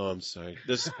time. Oh, I'm sorry.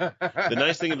 The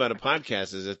nice thing about a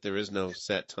podcast is that there is no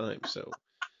set time. So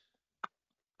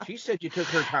she said you took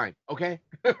her time. Okay.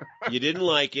 You didn't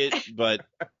like it, but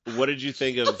what did you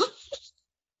think of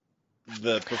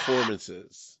the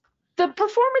performances? The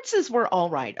performances were all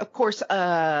right. Of course,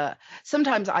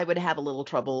 sometimes I would have a little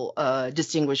trouble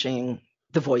distinguishing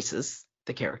the voices,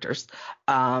 the characters.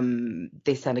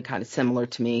 They sounded kind of similar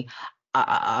to me.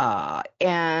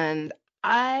 And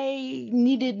I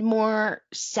needed more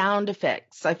sound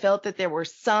effects. I felt that there were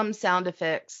some sound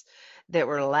effects that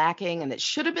were lacking and that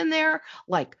should have been there,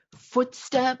 like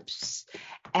footsteps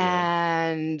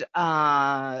and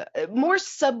more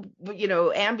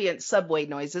ambient subway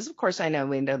noises. Of course, I know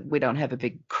we don't have a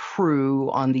big crew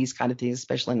on these kind of things,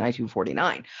 especially in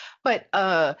 1949. But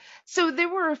so there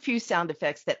were a few sound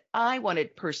effects that I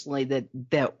wanted personally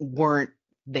that weren't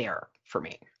there for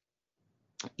me.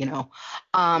 You know,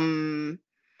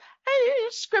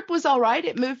 script was all right.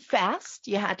 It moved fast.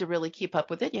 You had to really keep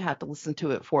up with it. You had to listen to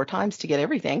it 4 times to get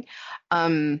everything.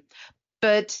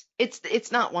 But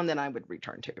it's not one that I would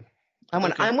return to.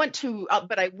 I want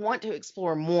to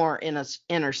explore more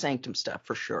Inner Sanctum stuff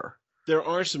for sure. There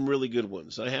are some really good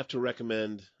ones. I have to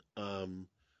recommend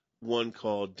one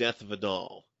called Death of a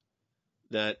Doll.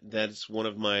 That's one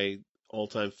of my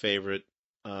all-time favorite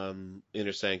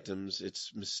Inner Sanctums.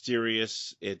 It's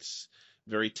mysterious. It's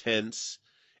very tense.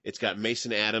 It's got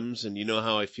Mason Adams, and you know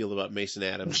how I feel about Mason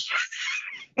Adams.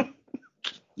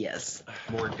 Yes.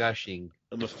 More gushing.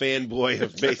 I'm a fanboy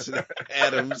of Mason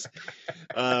Adams.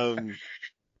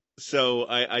 So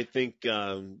I think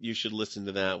you should listen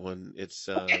to that one. It's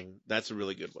that's a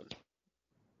really good one.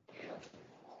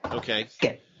 Okay.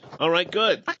 All right,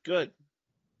 good.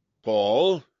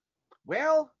 Paul?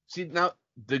 Well, see, now,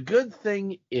 the good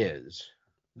thing is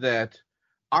that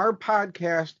our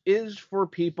podcast is for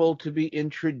people to be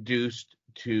introduced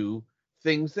to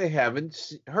things they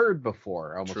haven't heard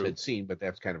before. I almost said seen, but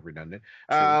that's kind of redundant.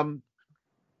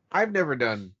 I've never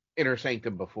done Inner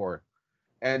Sanctum before.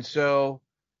 And so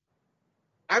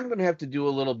I'm going to have to do a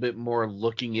little bit more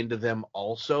looking into them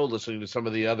also, listening to some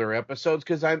of the other episodes,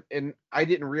 because I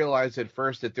didn't realize at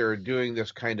first that they were doing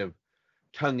this kind of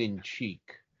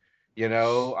tongue-in-cheek. You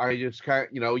know, I just kind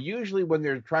of, usually when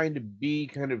they're trying to be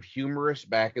kind of humorous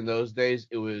back in those days,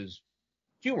 it was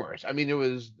humorous. I mean,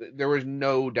 there was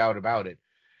no doubt about it.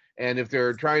 And if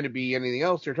they're trying to be anything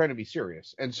else, they're trying to be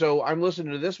serious. And so I'm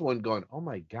listening to this one going, oh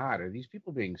my God, are these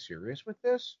people being serious with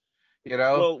this?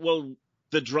 Well,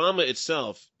 the drama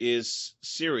itself is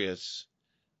serious.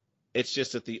 It's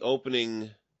just that the opening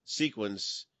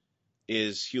sequence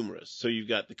is humorous. So you've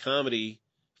got the comedy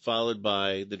followed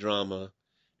by the drama,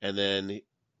 and then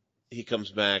he comes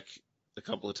back a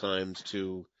couple of times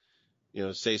to,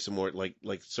 say some more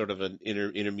like sort of an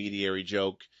intermediary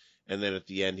joke, and then at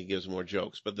the end he gives more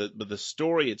jokes. But the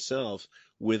story itself,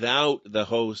 without the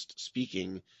host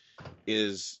speaking,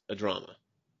 is a drama.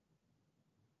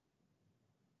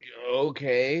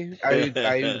 Okay,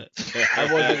 I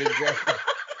wasn't exactly.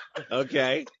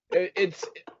 Okay, it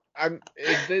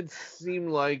did seem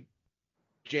like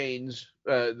Jane's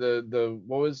what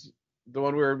was the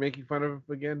one we were making fun of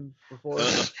again before?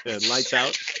 Lights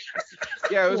Out.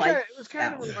 Yeah, it was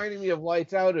kind of reminding me of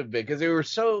Lights Out a bit because they were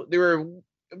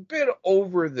a bit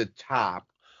over the top.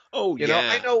 Oh,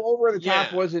 yeah. I know over the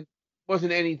top wasn't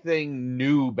anything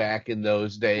new back in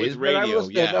those days. With radio, but I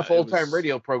listened to enough old-time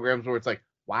radio programs where it's like,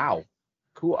 wow,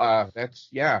 cool.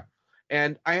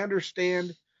 And I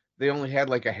understand they only had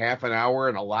like a half an hour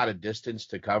and a lot of distance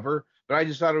to cover. But I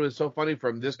just thought it was so funny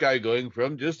from this guy going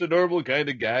from just a normal kind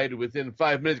of guy to within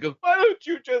 5 minutes goes, why don't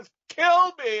you just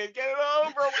kill me and get it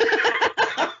over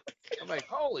with? I'm like,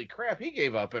 holy crap, he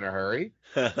gave up in a hurry.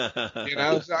 So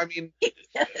I mean,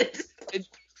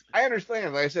 I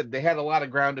understand. Like I said, they had a lot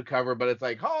of ground to cover, but it's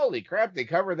like, holy crap, they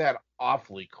covered that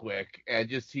awfully quick. And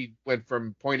he went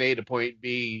from point A to point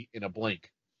B in a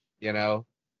blink,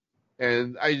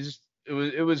 And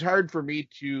it was hard for me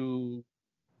to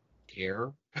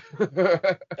care.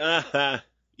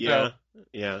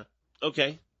 Yeah.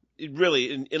 Okay. It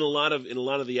really, in a lot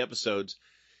of the episodes,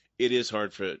 it is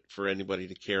hard for anybody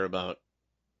to care about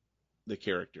the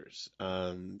characters.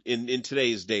 In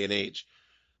today's day and age,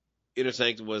 Inner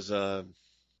Sanctum was an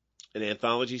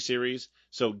anthology series,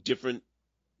 so different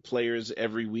players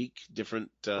every week,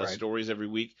 different stories every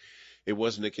week. It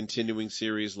wasn't a continuing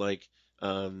series like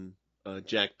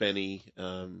Jack Benny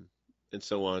and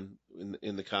so on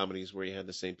in the comedies where you had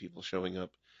the same people showing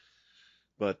up.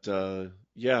 But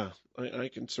I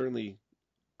can certainly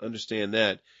understand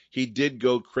that. He did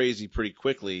go crazy pretty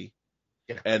quickly,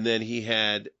 and then he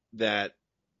had that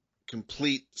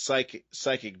complete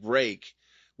psychic break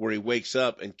where he wakes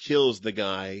up and kills the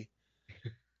guy,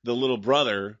 the little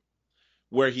brother,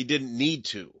 where he didn't need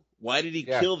to. Why did he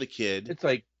kill the kid? It's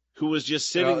like who was just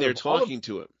sitting there talking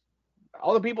to him.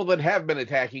 All the people that have been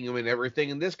attacking him and everything,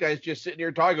 and this guy's just sitting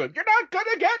here talking, going, "You're not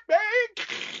gonna get me!"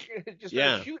 Just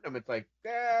shooting him. It's like,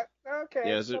 okay,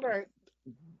 that's all right.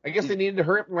 I guess they needed to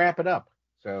hurry up and wrap it up.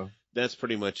 So that's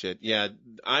pretty much it. Yeah,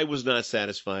 I was not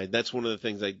satisfied. That's one of the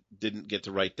things I didn't get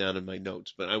to write down in my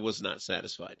notes, but I was not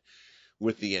satisfied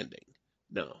with the ending.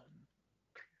 No.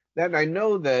 Then I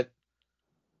know that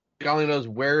golly knows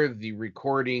where the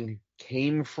recording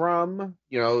came from,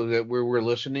 that we were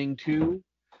listening to.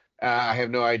 I have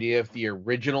no idea if the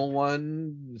original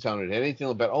one sounded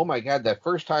anything, but oh my God, that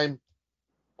first time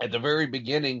at the very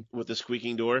beginning with the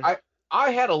squeaking door,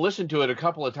 I had to listen to it a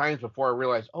couple of times before I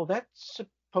realized, oh, that's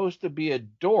supposed to be a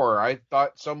door. I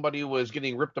thought somebody was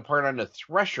getting ripped apart on a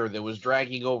thresher that was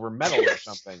dragging over metal or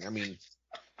something. I mean,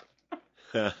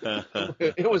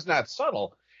 it was not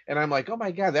subtle. And I'm like, oh my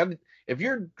God, if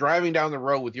you're driving down the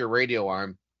road with your radio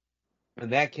on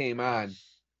and that came on,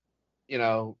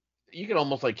 You can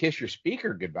almost like kiss your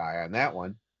speaker goodbye on that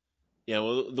one. Yeah,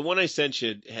 well, the one I sent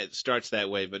you starts that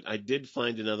way, but I did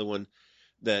find another one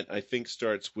that I think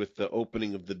starts with the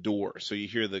opening of the door. So you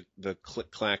hear the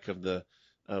click clack of the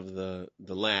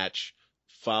latch,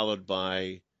 followed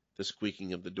by the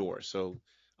squeaking of the door. So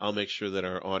I'll make sure that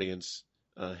our audience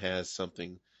has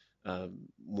something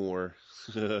more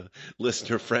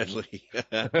listener friendly.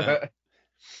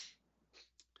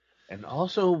 And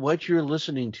also, what you're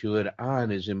listening to it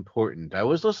on is important. I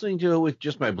was listening to it with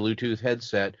just my Bluetooth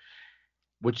headset,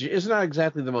 which is not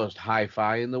exactly the most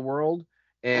hi-fi in the world.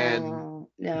 And no,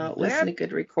 it wasn't a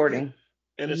good recording.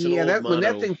 And it's when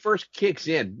that thing first kicks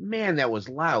in, man, that was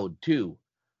loud too.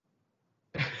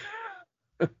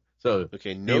 So,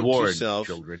 okay, note to self,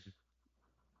 children.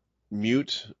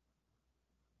 Mute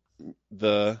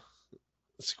the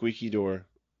squeaky door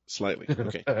slightly.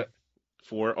 Okay,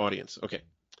 for audience. Okay.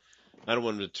 I don't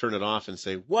want him to turn it off and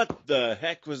say, what the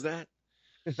heck was that?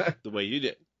 The way you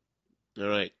did. All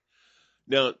right.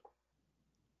 Now,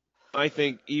 I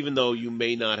think even though you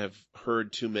may not have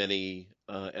heard too many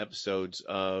episodes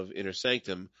of Inner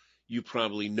Sanctum, you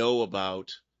probably know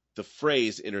about the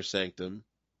phrase Inner Sanctum,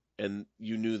 and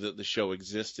you knew that the show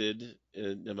existed.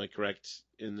 Am I correct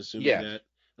in assuming that?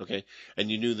 Okay. And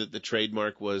you knew that the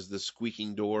trademark was the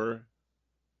squeaking door?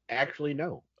 Actually,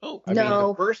 no. Oh, I mean,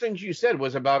 the first things you said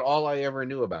was about all I ever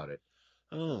knew about it.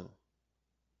 Oh,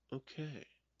 okay.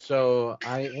 So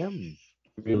I am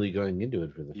really going into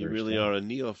it for the first time. You really are a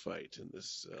neophyte in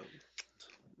this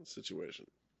situation.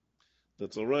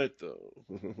 That's all right,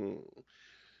 though.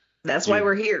 That's why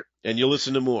we're here. And you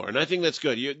listen to more, and I think that's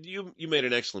good. You made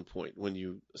an excellent point when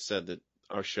you said that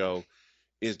our show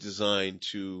is designed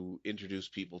to introduce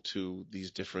people to these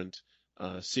different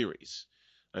series.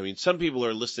 I mean, some people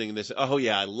are listening and they say, oh,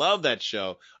 yeah, I love that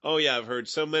show. Oh, yeah, I've heard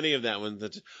so many of that one.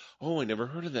 I never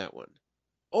heard of that one.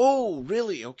 Oh,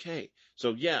 really? Okay.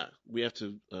 So, yeah, we have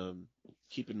to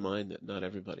keep in mind that not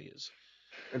everybody is.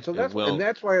 And so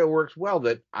that's why it works well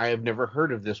that I have never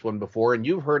heard of this one before, and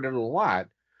you've heard it a lot.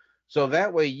 So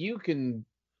that way you can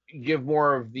give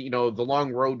more of the, the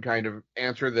long road kind of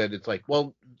answer that it's like,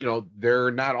 well,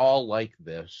 they're not all like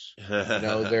this.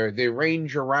 They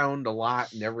range around a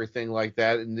lot and everything like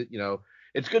that. And,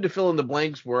 it's good to fill in the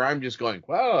blanks where I'm just going,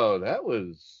 wow, that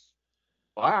was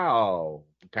wow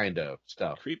kind of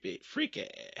stuff. Creepy, freaky.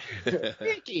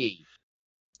 Freaky.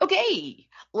 Okay,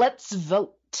 let's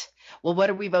vote. Well, what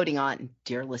are we voting on,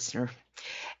 dear listener?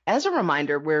 As a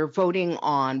reminder, we're voting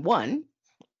on one,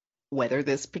 whether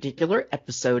this particular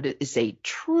episode is a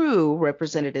true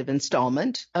representative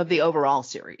installment of the overall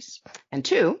series. And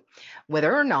two,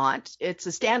 whether or not it's a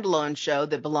standalone show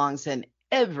that belongs in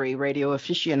every radio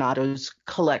aficionado's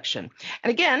collection.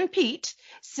 And again, Pete,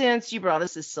 since you brought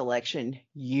us this selection,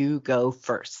 you go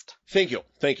first. Thank you.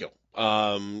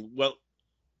 Well,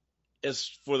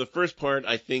 as for the first part,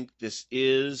 I think this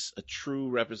is a true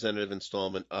representative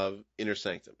installment of Inner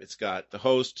Sanctum. It's got the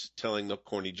host telling the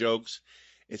corny jokes.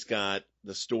 It's got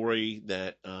the story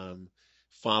that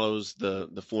follows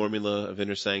the formula of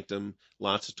Inner Sanctum,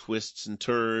 lots of twists and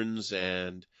turns,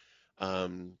 and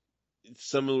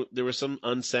there were some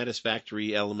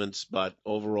unsatisfactory elements, but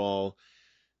overall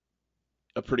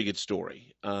a pretty good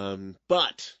story.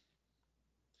 But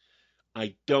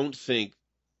I don't think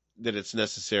that it's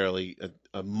necessarily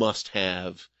a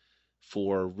must-have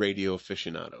for radio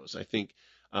aficionados. I think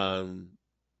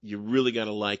you really got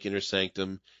to like Inner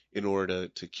Sanctum in order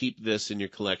to keep this in your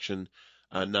collection.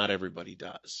 Not everybody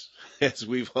does, as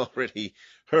we've already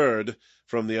heard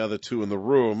from the other two in the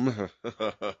room.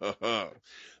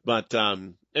 But,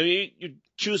 you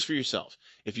choose for yourself.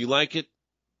 If you like it,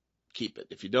 keep it.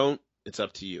 If you don't, it's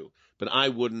up to you. But I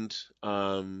wouldn't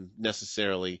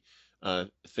necessarily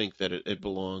think that it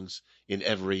belongs in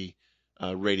every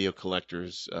radio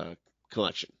collector's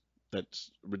collection.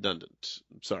 That's redundant.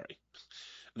 I'm sorry.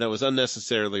 That was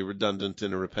unnecessarily redundant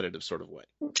in a repetitive sort of way.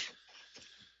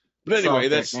 But anyway,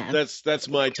 that's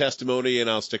my testimony, and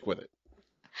I'll stick with it.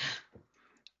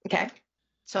 Okay,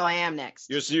 so I am next.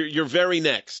 You're very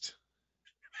next.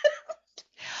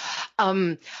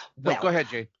 Well, go ahead,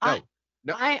 Jane.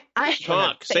 No. I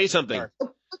talk. Say something.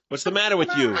 What's the matter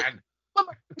with you?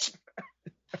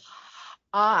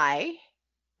 I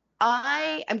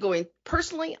am going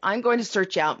to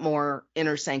search out more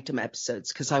Inner Sanctum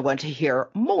episodes because I want to hear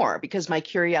more because my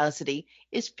curiosity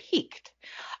is piqued.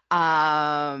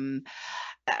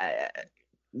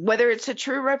 whether it's a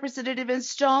true representative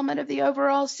installment of the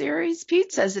overall series,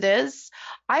 Pete says it is.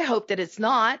 I hope that it's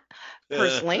not,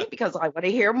 personally, because I want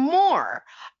to hear more.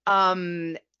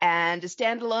 And a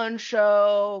standalone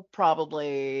show,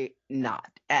 probably not.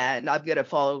 And I'm going to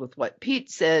follow with what Pete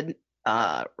said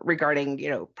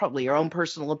regarding, probably your own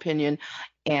personal opinion.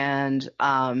 And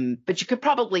but you could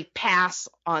probably pass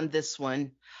on this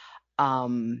one.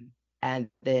 And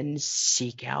then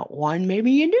seek out one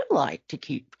maybe you do like to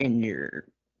keep in your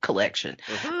collection.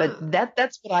 But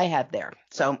that's what I have there.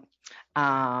 So,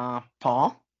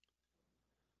 Paul?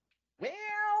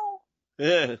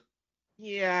 Well,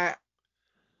 yeah.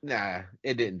 Nah,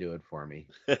 it didn't do it for me.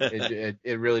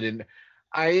 It really didn't.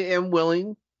 I am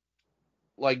willing,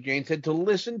 like Jane said, to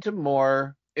listen to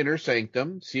more Inner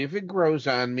Sanctum, see if it grows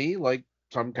on me, like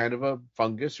some kind of a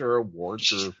fungus or a wart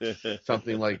or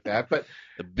something like that. But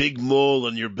the big mole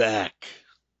on your back.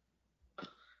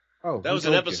 Oh, that was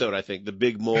an episode, I think. The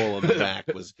big mole on the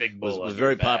back was was a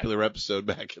very popular episode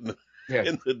back in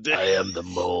the day. I am the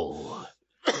mole.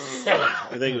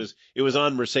 I think it was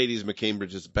on Mercedes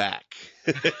McCambridge's back.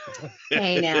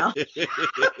 Hey now.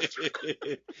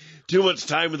 Too much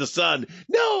time with the sun.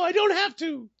 No, I don't have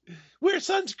to. Wear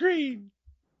sunscreen.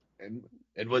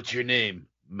 And what's your name?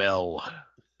 Mel.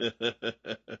 So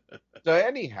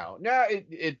anyhow, now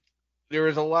there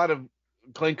was a lot of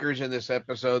clinkers in this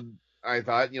episode, I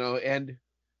thought, and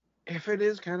if it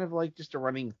is kind of like just a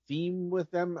running theme with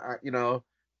them,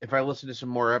 if I listen to some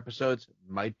more episodes,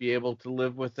 might be able to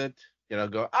live with it,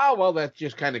 go, oh, well, that's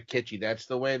just kind of kitschy. That's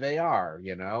the way they are,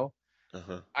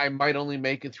 I might only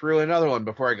make it through another one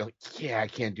before I go, yeah, I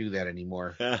can't do that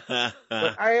anymore. But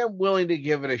I am willing to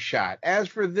give it a shot. As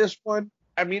for this one,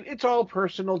 I mean, it's all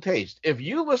personal taste. If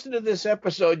you listen to this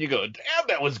episode, you go, damn,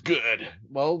 that was good.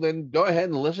 Well, then go ahead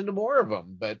and listen to more of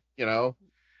them. But,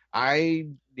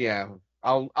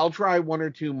 I'll try one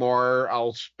or two more.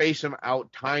 I'll space them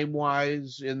out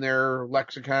time-wise in their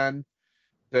lexicon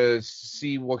to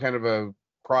see what kind of a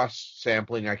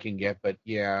cross-sampling I can get. But,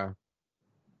 yeah,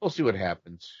 we'll see what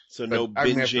happens. So no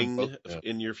binging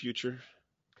in your future?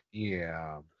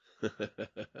 Yeah.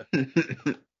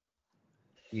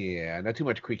 Yeah, not too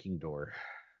much creaking door.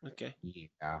 Okay.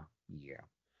 Yeah.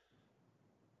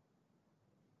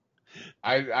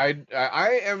 I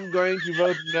am going to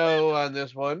vote no on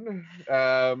this one.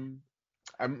 I'm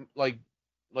like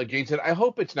Jane said, I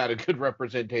hope it's not a good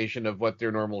representation of what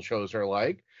their normal shows are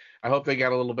like. I hope they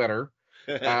got a little better.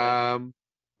 But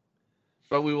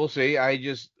we will see. Like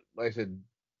I said,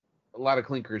 a lot of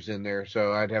clinkers in there,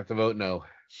 so I'd have to vote no.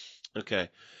 Okay.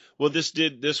 Well,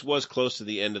 this was close to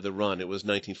the end of the run. It was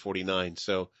 1949,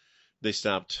 so they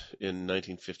stopped in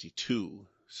 1952.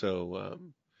 So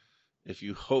if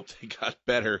you hope they got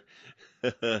better,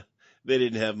 they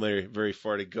didn't have very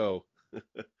far to go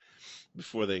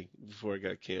before it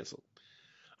got canceled.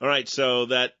 All right, so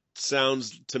that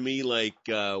sounds to me like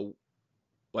a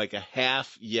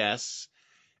half yes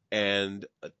and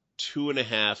a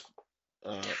 2.5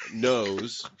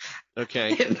 no's.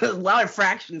 Okay. There's a lot of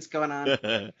fractions going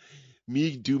on.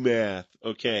 Me do math.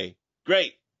 Okay.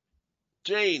 Great.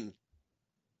 Jane.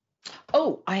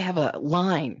 Oh, I have a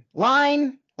line.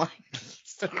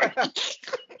 Sorry.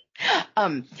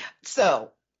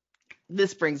 So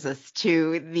this brings us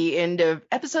to the end of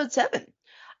episode 7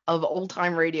 of Old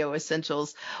Time Radio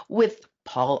Essentials with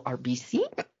Paul RBC,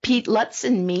 Pete Lutz,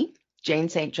 and me, Jane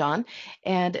St. John.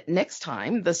 And next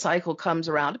time the cycle comes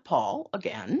around to Paul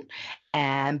again.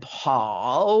 And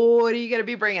Paul, what are you going to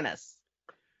be bringing us?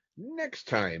 Next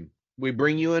time, we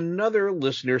bring you another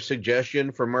listener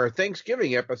suggestion from our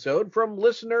Thanksgiving episode from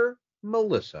listener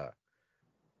Melissa.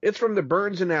 It's from the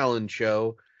Burns and Allen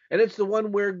show, and it's the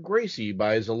one where Gracie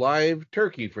buys a live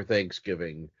turkey for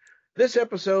Thanksgiving. This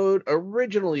episode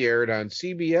originally aired on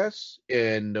CBS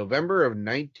in November of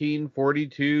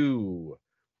 1942.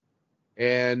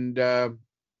 And I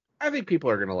think people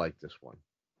are going to like this one.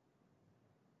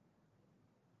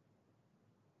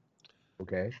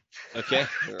 Okay.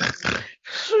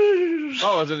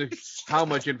 Oh, how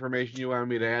much information you want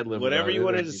me to ad-lib? Whatever you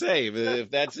wanted to say.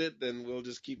 If that's it, then we'll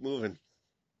just keep moving.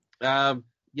 Yeah,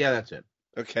 that's it.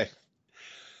 Okay.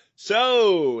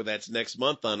 So that's next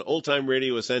month on Old Time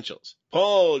Radio Essentials.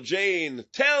 Paul, Jane,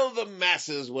 tell the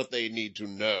masses what they need to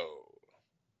know.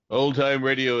 Old Time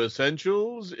Radio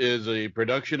Essentials is a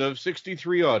production of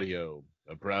 63 Audio,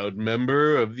 a proud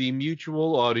member of the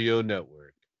Mutual Audio Network.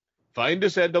 Find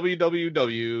us at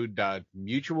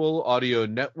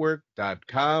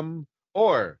www.mutualaudionetwork.com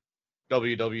or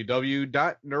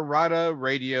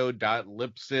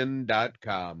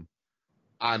www.naradaradio.libsyn.com,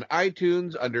 on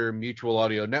iTunes under Mutual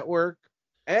Audio Network,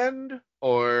 and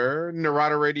or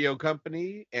Narada Radio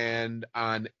Company, and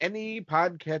on any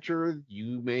podcatcher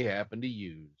you may happen to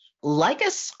use. Like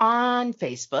us on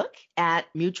Facebook at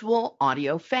Mutual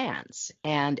Audio Fans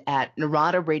and at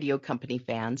Narada Radio Company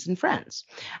Fans and Friends,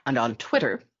 and on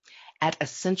Twitter at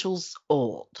Essentials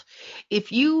Old.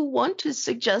 If you want to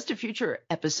suggest a future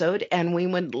episode, and we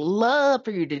would love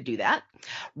for you to do that,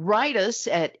 write us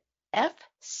at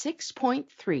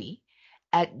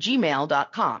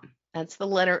f6.3@gmail.com. That's the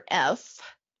letter F,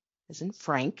 as in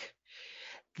Frank,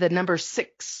 the number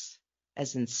 6,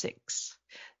 as in 6,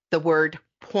 the word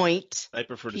point. I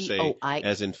prefer to say P-O-I.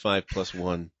 as in 5 +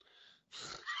 1.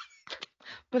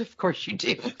 But of course you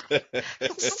do. There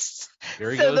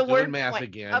he So goes the doing word math point.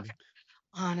 again. Okay.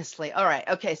 Honestly. All right.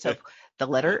 Okay. So the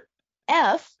letter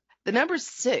F, the number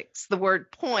 6, the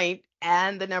word point,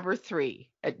 and the number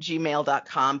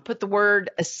 3@gmail.com. Put the word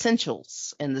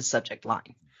essentials in the subject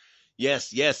line.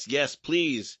 Yes, yes, yes,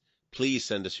 please. Please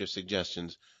send us your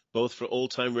suggestions, both for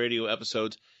old-time radio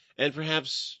episodes, and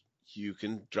perhaps you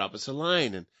can drop us a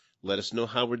line and let us know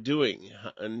how we're doing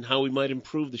and how we might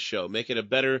improve the show, make it a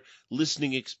better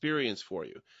listening experience for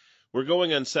you. We're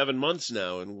going on 7 months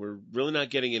now, and we're really not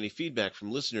getting any feedback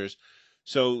from listeners,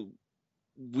 so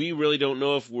we really don't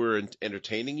know if we're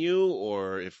entertaining you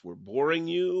or if we're boring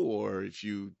you or if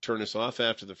you turn us off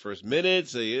after the first minute.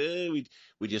 Say, we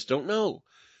just don't know.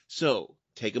 So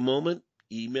take a moment,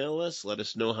 email us, let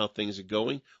us know how things are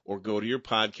going, or go to your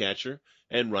podcatcher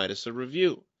and write us a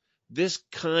review. This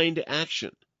kind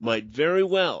action might very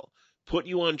well put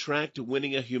you on track to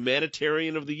winning a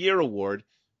Humanitarian of the Year award.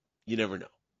 You never know.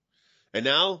 And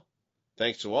now,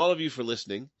 thanks to all of you for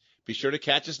listening. Be sure to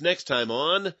catch us next time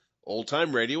on Old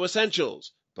Time Radio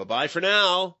Essentials. Bye-bye for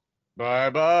now.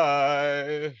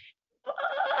 Bye-bye.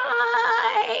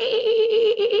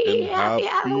 And happy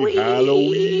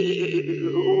Halloween.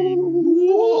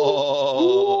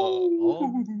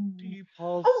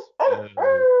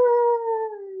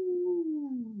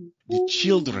 The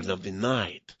children of the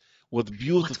night. What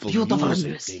beautiful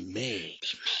music they make.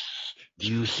 Do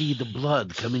you see the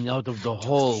blood coming out of the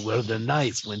hole where the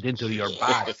knife went into your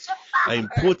body? I'm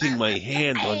putting my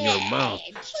hand on your mouth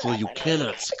so you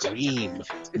cannot scream.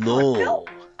 No.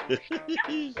 The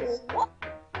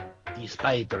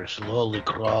spider slowly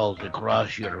crawls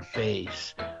across your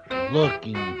face,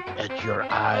 looking at your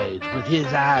eyes with his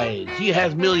eyes. He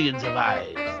has millions of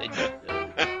eyes.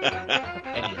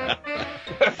 Anyhow.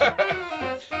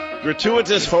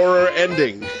 Gratuitous horror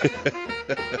ending.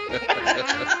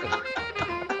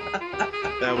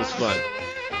 That was fun.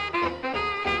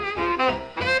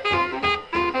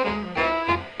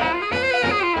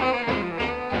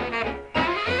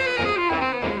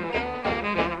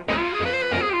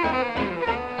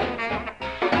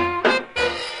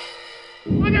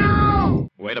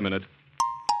 Wait a minute.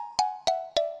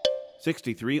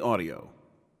 63 Audio.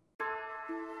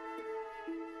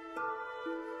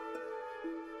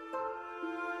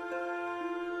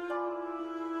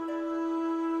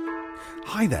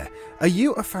 Hi there. Are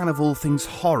you a fan of all things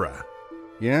horror?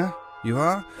 Yeah? You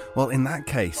are? Well, in that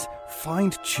case,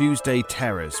 find Tuesday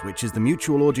Terrors, which is the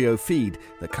Mutual Audio feed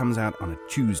that comes out on a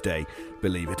Tuesday,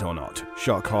 believe it or not.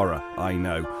 Shock horror, I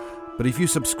know. But if you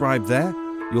subscribe there,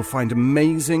 you'll find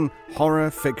amazing horror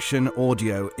fiction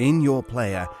audio in your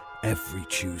player every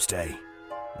Tuesday.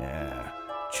 Yeah.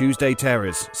 Tuesday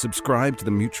Terrors. Subscribe to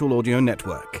the Mutual Audio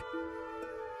Network.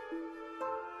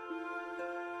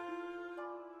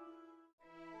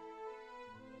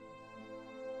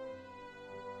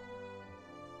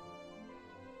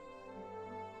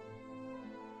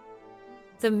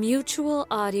 The Mutual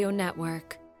Audio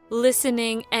Network.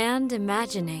 Listening and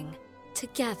imagining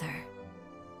together.